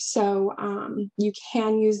for. So you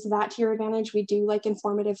can use that to your advantage. We do like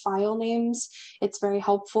informative file names. It's very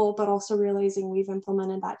helpful, but also realizing we've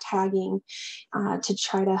implemented that tagging to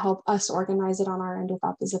try to help us organize it on our end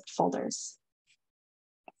without the zipped folders.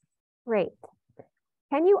 Great.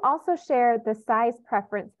 Can you also share the size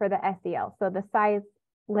preference for the SEL? So the size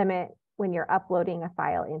limit when you're uploading a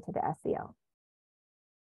file into the SEL.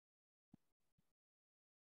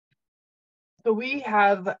 So we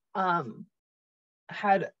have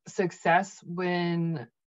had success when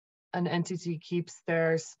an entity keeps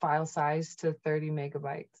their file size to 30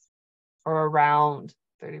 megabytes or around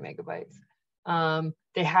 30 megabytes.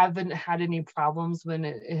 They haven't had any problems when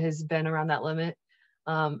it has been around that limit.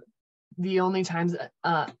 The only times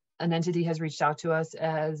an entity has reached out to us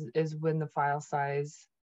is when the file size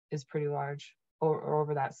is pretty large or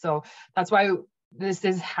over that. So that's why this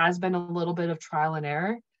has been a little bit of trial and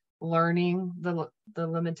error, learning the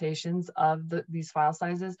limitations of these file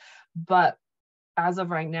sizes. But as of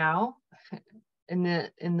right now, in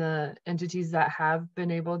the entities that have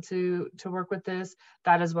been able to work with this,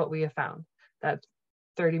 that is what we have found, that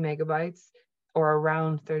 30 megabytes or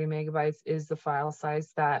around 30 megabytes is the file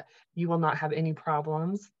size that you will not have any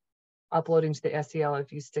problems uploading to the SEL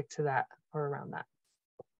if you stick to that or around that.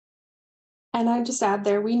 And I just add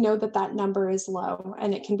there, we know that that number is low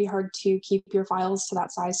and it can be hard to keep your files to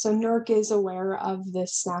that size. So NERC is aware of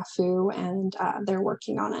this snafu and they're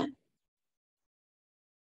working on it.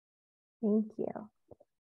 Thank you.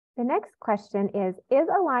 The next question is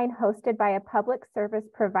Align hosted by a public service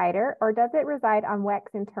provider or does it reside on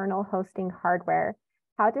WEC's internal hosting hardware?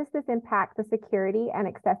 How does this impact the security and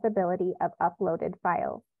accessibility of uploaded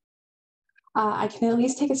files? I can at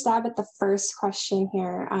least take a stab at the first question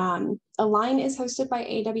here. Align is hosted by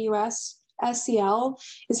AWS. SEL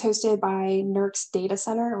is hosted by NERC's data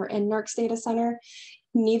center or in NERC's data center.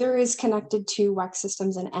 Neither is connected to WEC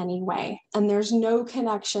systems in any way. And there's no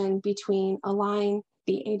connection between Align,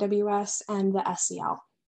 the AWS, and the SEL.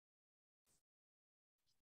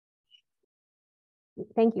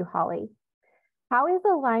 Thank you, Holly. How is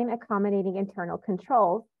Align accommodating internal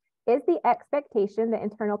controls? Is the expectation that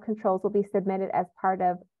internal controls will be submitted as part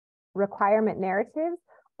of requirement narratives,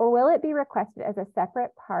 or will it be requested as a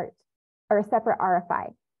separate part or a separate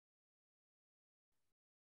RFI?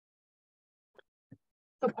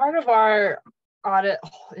 So part of our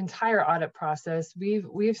entire audit process,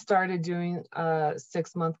 we've started doing a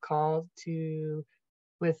 6-month call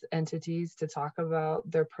with entities to talk about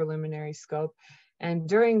their preliminary scope. And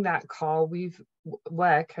during that call,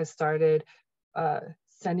 WEC has started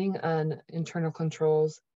sending an internal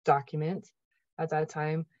controls document at that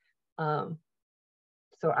time.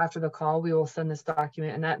 So after the call, we will send this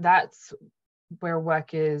document, and that's where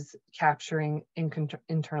WEC is capturing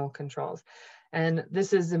internal controls. And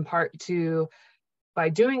this is in part by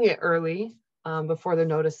doing it early before the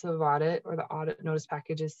notice of audit or the audit notice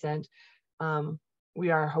package is sent,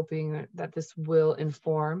 we are hoping that this will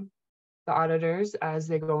inform the auditors as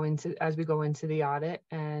we go into the audit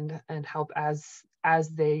and help as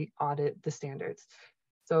they audit the standards.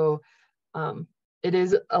 So it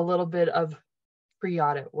is a little bit of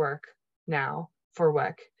pre-audit work now for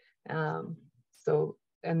WEC.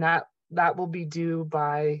 And that will be due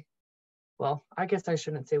by, well, I guess I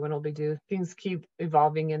shouldn't say when it'll be due. Things keep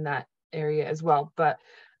evolving in that area as well. But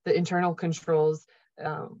the internal controls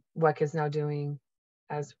WEC is now doing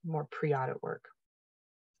as more pre-audit work.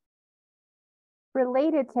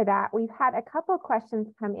 Related to that, we've had a couple of questions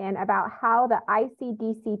come in about how the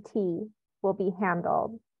ICDCT will be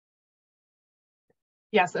handled.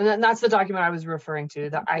 Yes, and that's the document I was referring to,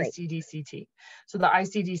 the Great. ICDCT. So the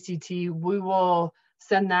ICDCT, we will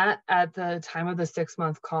send that at the time of the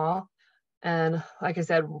 6-month call. And like I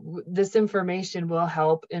said, this information will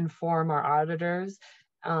help inform our auditors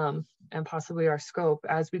and possibly our scope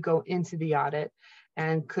as we go into the audit,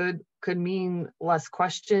 and could mean less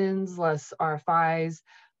questions, less RFIs,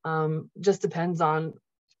 just depends on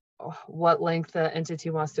what length the entity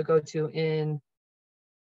wants to go to in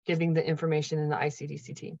giving the information in the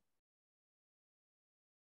ICDCT.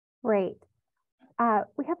 Great.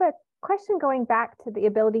 We have a question going back to the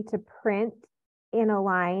ability to print in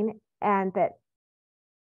Align and that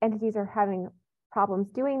entities are having problems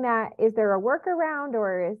doing that. Is there a workaround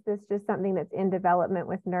or is this just something that's in development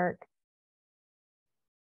with NERC?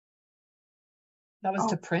 That was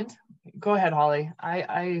to print? Go ahead, Holly.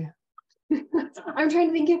 I'm trying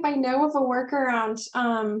to think if I know of a workaround.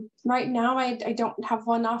 Right now, I don't have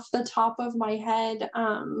one off the top of my head.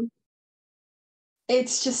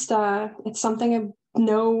 It's just it's something I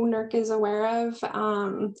know NERC is aware of.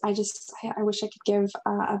 I wish I could give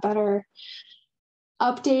a better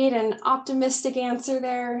update and optimistic answer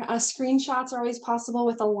there. Screenshots are always possible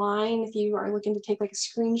with Align if you are looking to take like a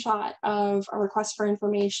screenshot of a request for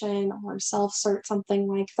information or self-cert, something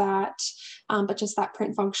like that. But just that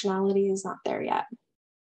print functionality is not there yet.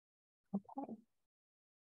 Okay.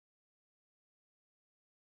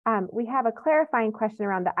 We have a clarifying question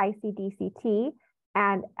around the ICDCT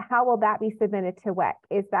and how will that be submitted to WEC?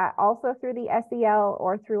 Is that also through the SEL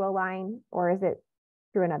or through Align, or is it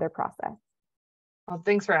through another process? Well,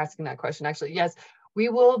 thanks for asking that question. Actually, yes, we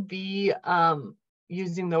will be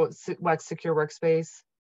using the WEC Secure Workspace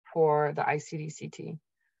for the ICDCT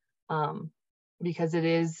because it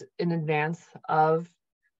is in advance of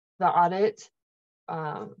the audit.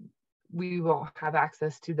 We won't have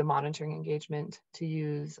access to the monitoring engagement to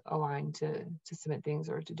use Align to submit things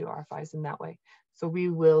or to do RFIs in that way. So we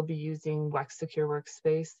will be using WEC Secure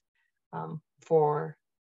Workspace for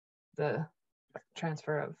the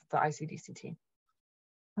transfer of the ICDCT.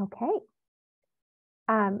 Okay.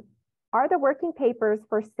 Are the working papers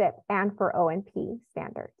for SIP and for ONP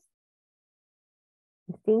standards?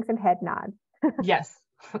 I'm seeing some head nods. Yes.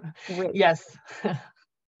 Great. Yes.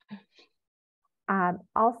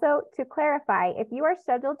 Also, to clarify, if you are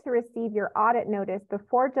scheduled to receive your audit notice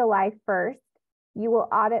before July 1st, you will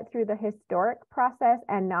audit through the historic process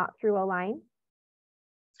and not through Align?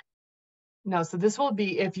 No, so this will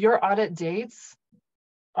be, if your audit dates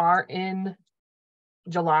are in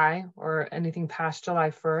July or anything past July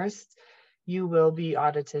 1st, you will be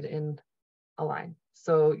audited in Align.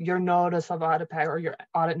 So your notice of audit pack or your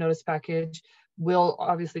audit notice package will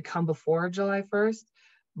obviously come before July 1st,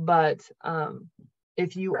 but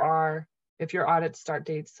if your audit start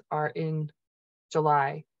dates are in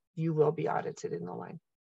July, you will be audited in Align.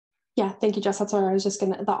 Yeah, thank you, Jess. That's what I was just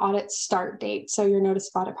gonna, the audit start date. So your notice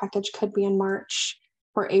of audit package could be in March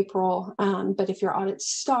or April, but if your audit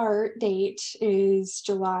start date is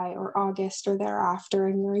July or August or thereafter,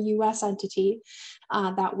 and you're a US entity,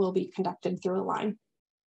 that will be conducted through Align.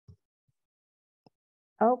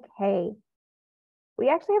 Okay. We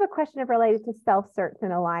actually have a question related to self-certs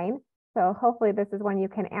in Align. So hopefully this is one you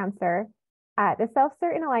can answer. The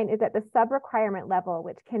self-cert in Align is at the sub-requirement level,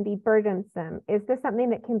 which can be burdensome. Is this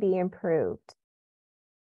something that can be improved?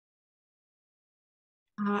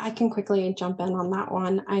 I can quickly jump in on that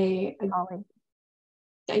one. I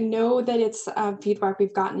know that it's feedback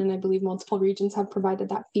we've gotten, and I believe multiple regions have provided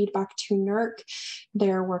that feedback to NERC.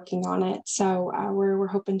 They're working on it. So we're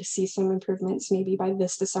hoping to see some improvements maybe by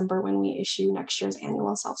this December when we issue next year's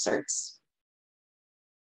annual self-certs.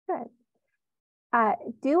 Good.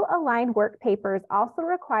 Do Align work papers also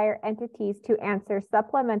require entities to answer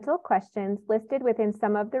supplemental questions listed within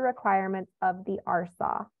some of the requirements of the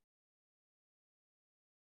RSAW?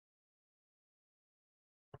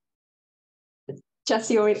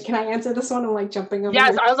 Jesse, can I answer this one? I'm like jumping over.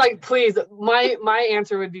 Yes, here. I was like, please. My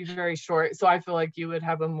answer would be very short, so I feel like you would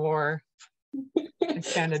have a more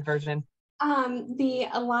expanded version. The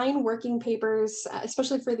Align working papers,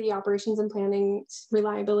 especially for the operations and planning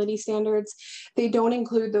reliability standards, they don't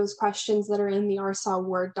include those questions that are in the RSAW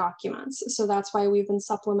Word documents. So that's why we've been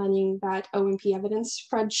supplementing that OMP evidence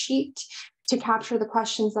spreadsheet to capture the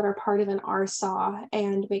questions that are part of an RSAW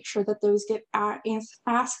and make sure that those get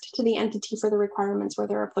asked to the entity for the requirements where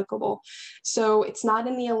they're applicable. So it's not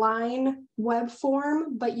in the Align web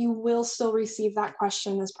form, but you will still receive that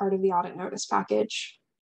question as part of the audit notice package.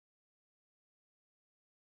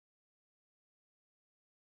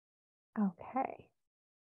 Okay.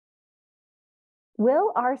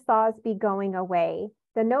 Will RSAWs be going away?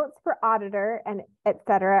 The notes for auditor and et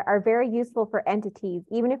cetera are very useful for entities,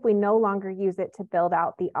 even if we no longer use it to build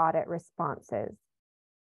out the audit responses.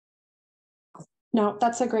 No,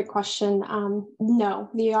 that's a great question. No,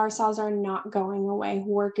 the RSAWs are not going away.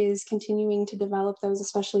 Work is continuing to develop those,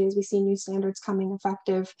 especially as we see new standards coming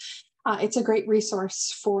effective. It's a great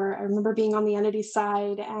resource for, I remember being on the entity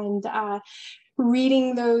side and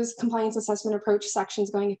reading those compliance assessment approach sections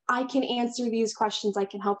going, if I can answer these questions, I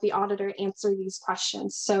can help the auditor answer these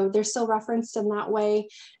questions. So they're still referenced in that way.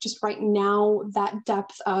 Just right now, that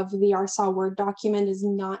depth of the RSAW Word document is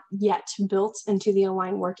not yet built into the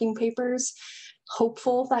Align working papers.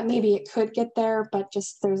 Hopeful that maybe it could get there, but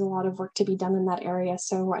just there's a lot of work to be done in that area.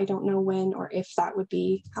 So I don't know when or if that would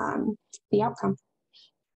be the outcome.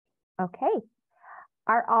 Okay.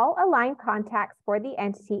 Are all Align contacts for the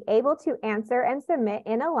entity able to answer and submit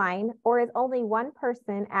in Align, or is only one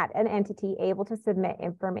person at an entity able to submit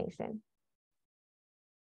information?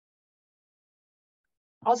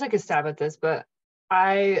 I'll take a stab at this, but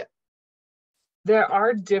there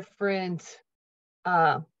are different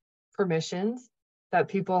permissions that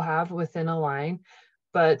people have within Align,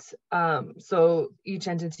 but so each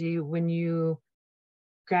entity, when you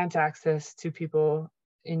grant access to people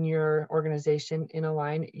in your organization in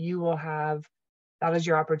Align, you will have, that is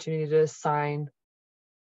your opportunity to assign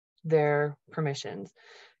their permissions.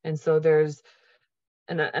 And so there's,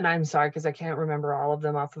 and I'm sorry, because I can't remember all of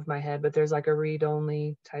them off of my head, but there's like a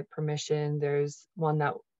read-only type permission. There's one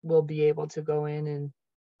that will be able to go in and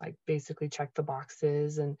like basically check the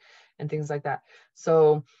boxes and things like that.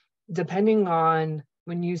 So depending on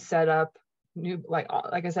when you set up new, like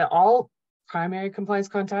I said, all primary compliance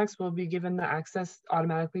contacts will be given the access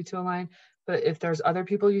automatically to Align. But if there's other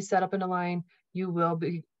people you set up in Align, you will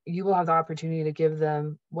have the opportunity to give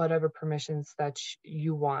them whatever permissions that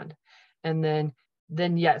you want. And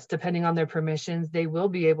then yes, depending on their permissions, they will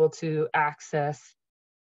be able to access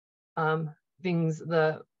things,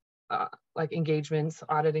 like engagements,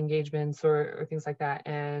 audit engagements, or things like that,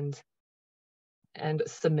 and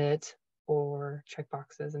submit or check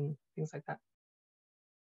boxes and things like that.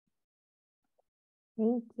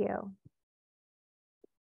 Thank you.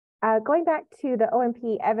 Going back to the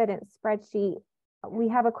OMP evidence spreadsheet, we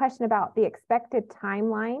have a question about the expected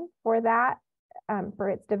timeline for that, for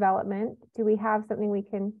its development. Do we have something we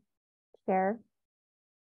can share?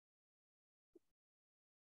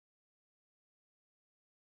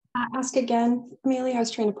 Ask again, Amelia. I was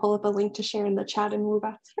trying to pull up a link to share in the chat and move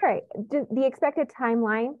back. Right. The expected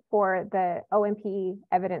timeline for the OMP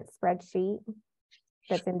evidence spreadsheet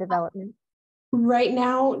that's in development. Right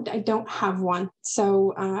now, I don't have one.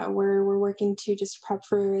 So we're working to just prep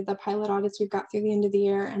for the pilot audits we've got through the end of the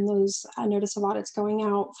year, and those notice of audits going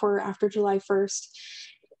out for after July 1st.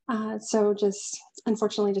 So just,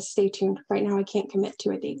 unfortunately, just stay tuned. Right now, I can't commit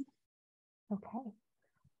to a date. Okay.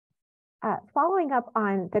 Following up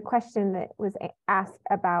on the question that was asked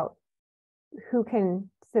about who can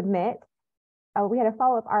submit, we had a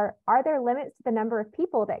follow-up. Are there limits to the number of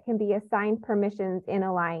people that can be assigned permissions in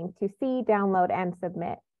Align to see, download, and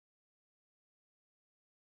submit?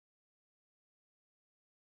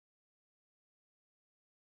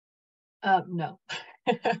 No.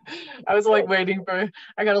 I was like waiting for,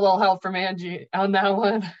 I got a little help from Angie on that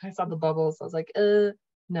one. I saw the bubbles. I was like,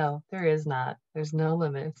 no, there is not. There's no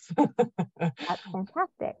limits. That's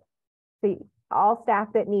fantastic. So all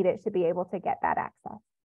staff that need it should be able to get that access.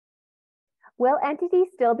 Will entities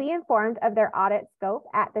still be informed of their audit scope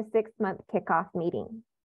at the 6-month kickoff meeting?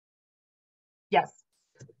 Yes,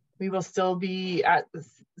 we will still be at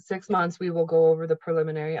 6 months. We will go over the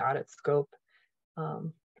preliminary audit scope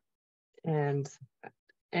and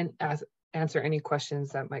answer any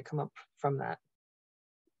questions that might come up from that.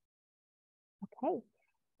 Okay.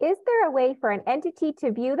 Is there a way for an entity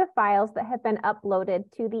to view the files that have been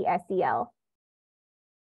uploaded to the SEL?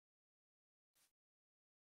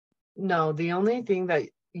 No, the only thing that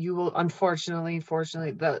you will, unfortunately,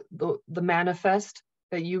 the manifest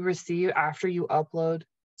that you receive after you upload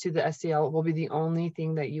to the SEL will be the only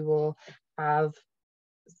thing that you will have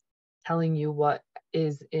telling you what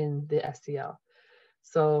is in the SEL.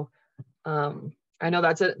 So I know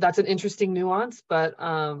that's an interesting nuance, but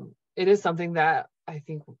it is something that I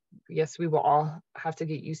think, yes, we will all have to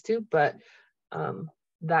get used to, but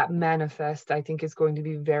that manifest, I think, is going to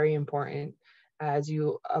be very important as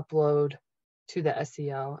you upload to the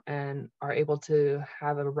SEL and are able to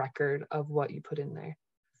have a record of what you put in there.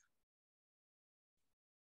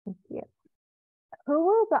 Thank you. Who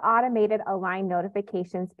will the automated Align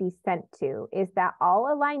notifications be sent to? Is that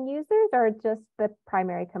all Align users or just the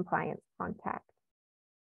primary compliance contact?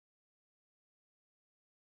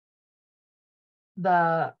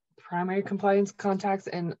 The primary compliance contacts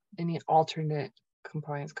and any alternate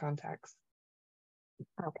compliance contacts.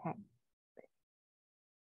 Okay.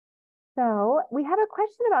 So we have a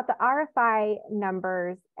question about the RFI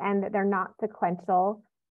numbers and that they're not sequential.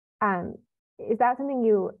 Is that something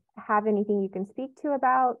you have anything you can speak to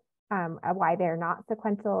about why they're not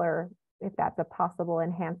sequential, or if that's a possible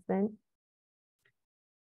enhancement?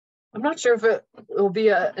 I'm not sure if it will be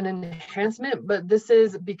an enhancement, but this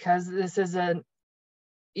is because this is an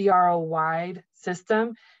ERO-wide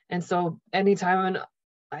system. And so anytime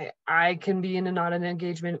I can be in an audit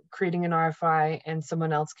engagement creating an RFI and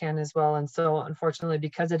someone else can as well. And so unfortunately,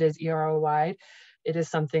 because it is ERO-wide, it is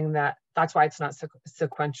something that's why it's not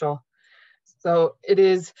sequential. So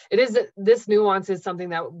this nuance is something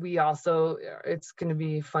that we also, it's going to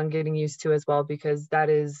be fun getting used to as well, because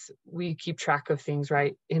we keep track of things,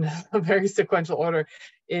 right, in a very sequential order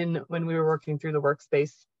when we were working through the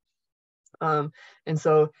workspace. And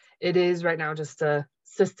so it is right now just a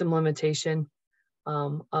system limitation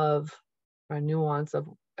of a nuance of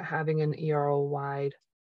having an ERO wide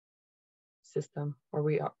system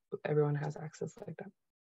where everyone has access like that.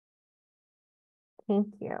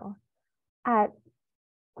 Thank you.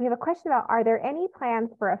 We have a question about, are there any plans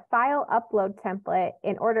for a file upload template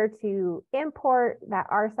in order to import that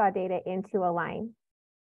RSAW data into Align?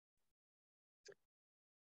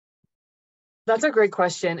 That's a great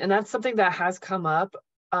question. And that's something that has come up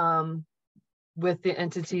with the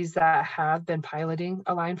entities that have been piloting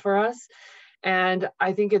Align for us. And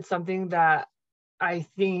I think it's something that I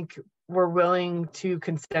think we're willing to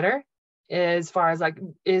consider as far as like,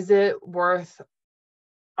 is it worth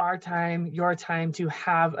our time, your time, to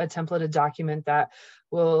have a templated document that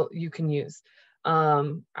you can use.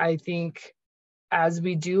 I think as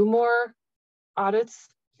we do more audits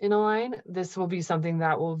in Align, this will be something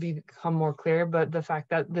that will become more clear. But the fact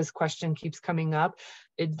that this question keeps coming up,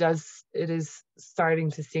 it is starting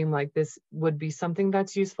to seem like this would be something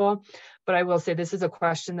that's useful. But I will say this is a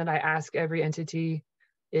question that I ask every entity,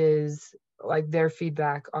 is like their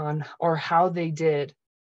feedback on or how they did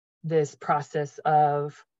this process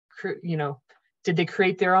of, did they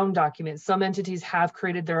create their own document? Some entities have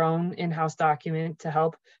created their own in-house document to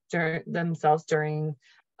help themselves during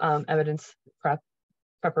evidence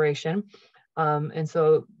preparation. And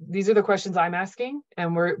so these are the questions I'm asking,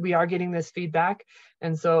 and we are getting this feedback.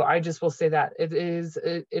 And so I just will say that it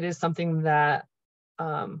is something that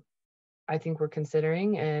I think we're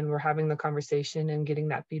considering, and we're having the conversation and getting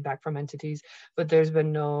that feedback from entities, but there's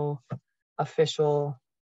been no official,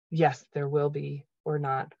 yes, there will be or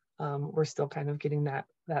not. We're still kind of getting that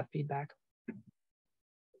feedback.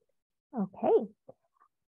 Okay.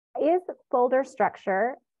 Is folder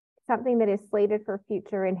structure something that is slated for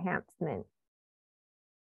future enhancement?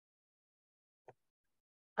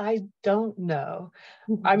 I don't know.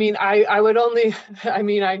 I mean, I would only, I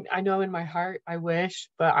mean, I know in my heart, I wish,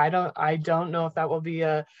 but I don't know if that will be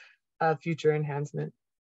a future enhancement.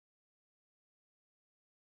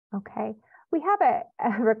 Okay. We have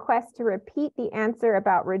a request to repeat the answer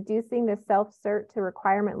about reducing the self-cert to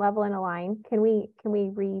requirement level in Align. Can we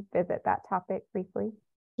revisit that topic briefly?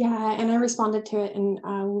 Yeah, and I responded to it in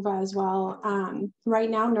WUVA as well. Right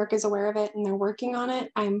now, NERC is aware of it and they're working on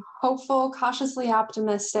it. I'm hopeful, cautiously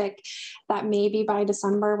optimistic that maybe by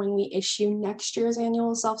December, when we issue next year's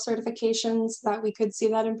annual self-certifications, that we could see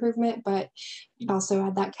that improvement, but I'd also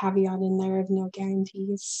add that caveat in there of no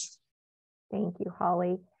guarantees. Thank you,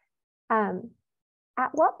 Holly. At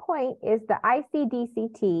what point is the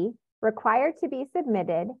ICDCT required to be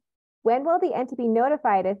submitted? When will the entity be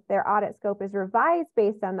notified if their audit scope is revised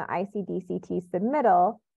based on the ICDCT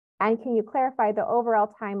submittal? And can you clarify the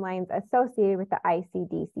overall timelines associated with the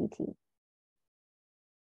ICDCT?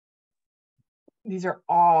 These are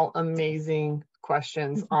all amazing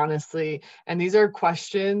questions, honestly. And these are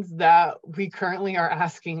questions that we currently are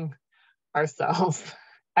asking ourselves.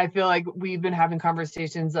 I feel like we've been having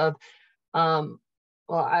conversations of, well,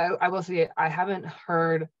 I will say I haven't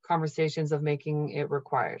heard conversations of making it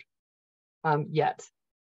required yet.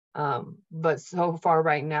 But so far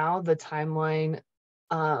right now, the timeline,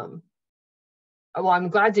 well, I'm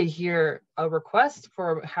glad to hear a request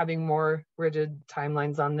for having more rigid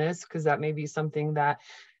timelines on this, because that may be something that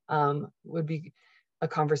would be a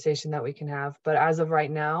conversation that we can have. But as of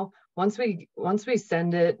right now, once we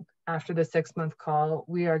send it after the 6-month call,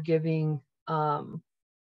 we are giving, oh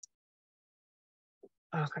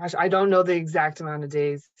gosh, I don't know the exact amount of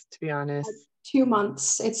days, to be honest. 2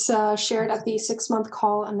 months. It's shared at the 6-month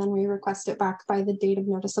call, and then we request it back by the date of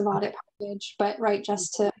notice of audit package. But right,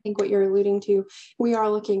 just to, I think what you're alluding to, we are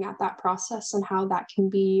looking at that process and how that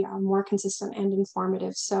can be more consistent and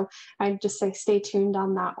informative. So I'd just say stay tuned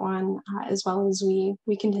on that one, as well as we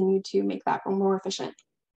continue to make that more efficient.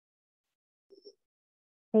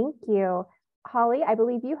 Thank you. Holly, I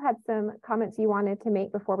believe you had some comments you wanted to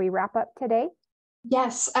make before we wrap up today.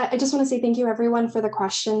 Yes, I just want to say thank you everyone for the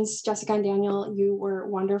questions. Jessica and Daniel, you were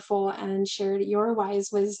wonderful and shared your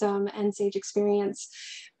wise wisdom and sage experience.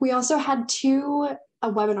 We also had 2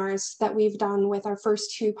 webinars that we've done with our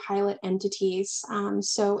first 2 pilot entities.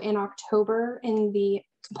 So in October, in the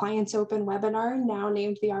Compliance Open webinar, now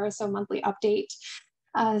named the RSO Monthly Update,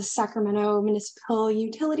 Sacramento Municipal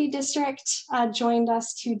Utility District joined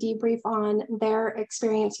us to debrief on their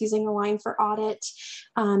experience using Align for audit.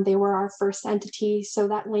 They were our first entity, so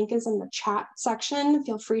that link is in the chat section.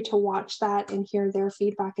 Feel free to watch that and hear their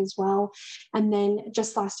feedback as well. And then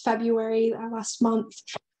just last February, last month,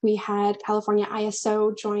 we had California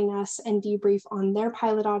ISO join us and debrief on their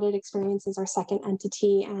pilot audit experience as our second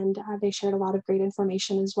entity, and they shared a lot of great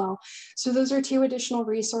information as well. So those are 2 additional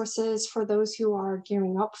resources for those who are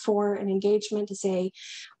gearing up for an engagement to say,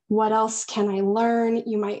 what else can I learn?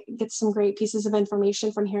 You might get some great pieces of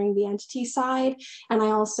information from hearing the entity side. And I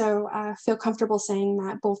also feel comfortable saying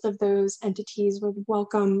that both of those entities would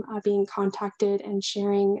welcome being contacted and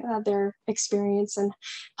sharing their experience and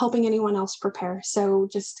helping anyone else prepare. So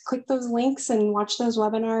just click those links and watch those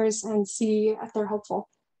webinars and see if they're helpful.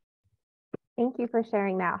 Thank you for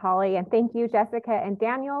sharing that, Holly. And thank you, Jessica and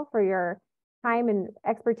Daniel, for your time and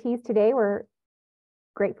expertise today. We're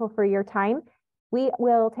grateful for your time. We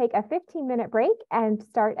will take a 15-minute break and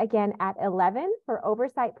start again at 11 for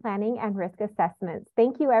oversight planning and risk assessments.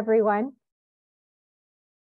 Thank you, everyone.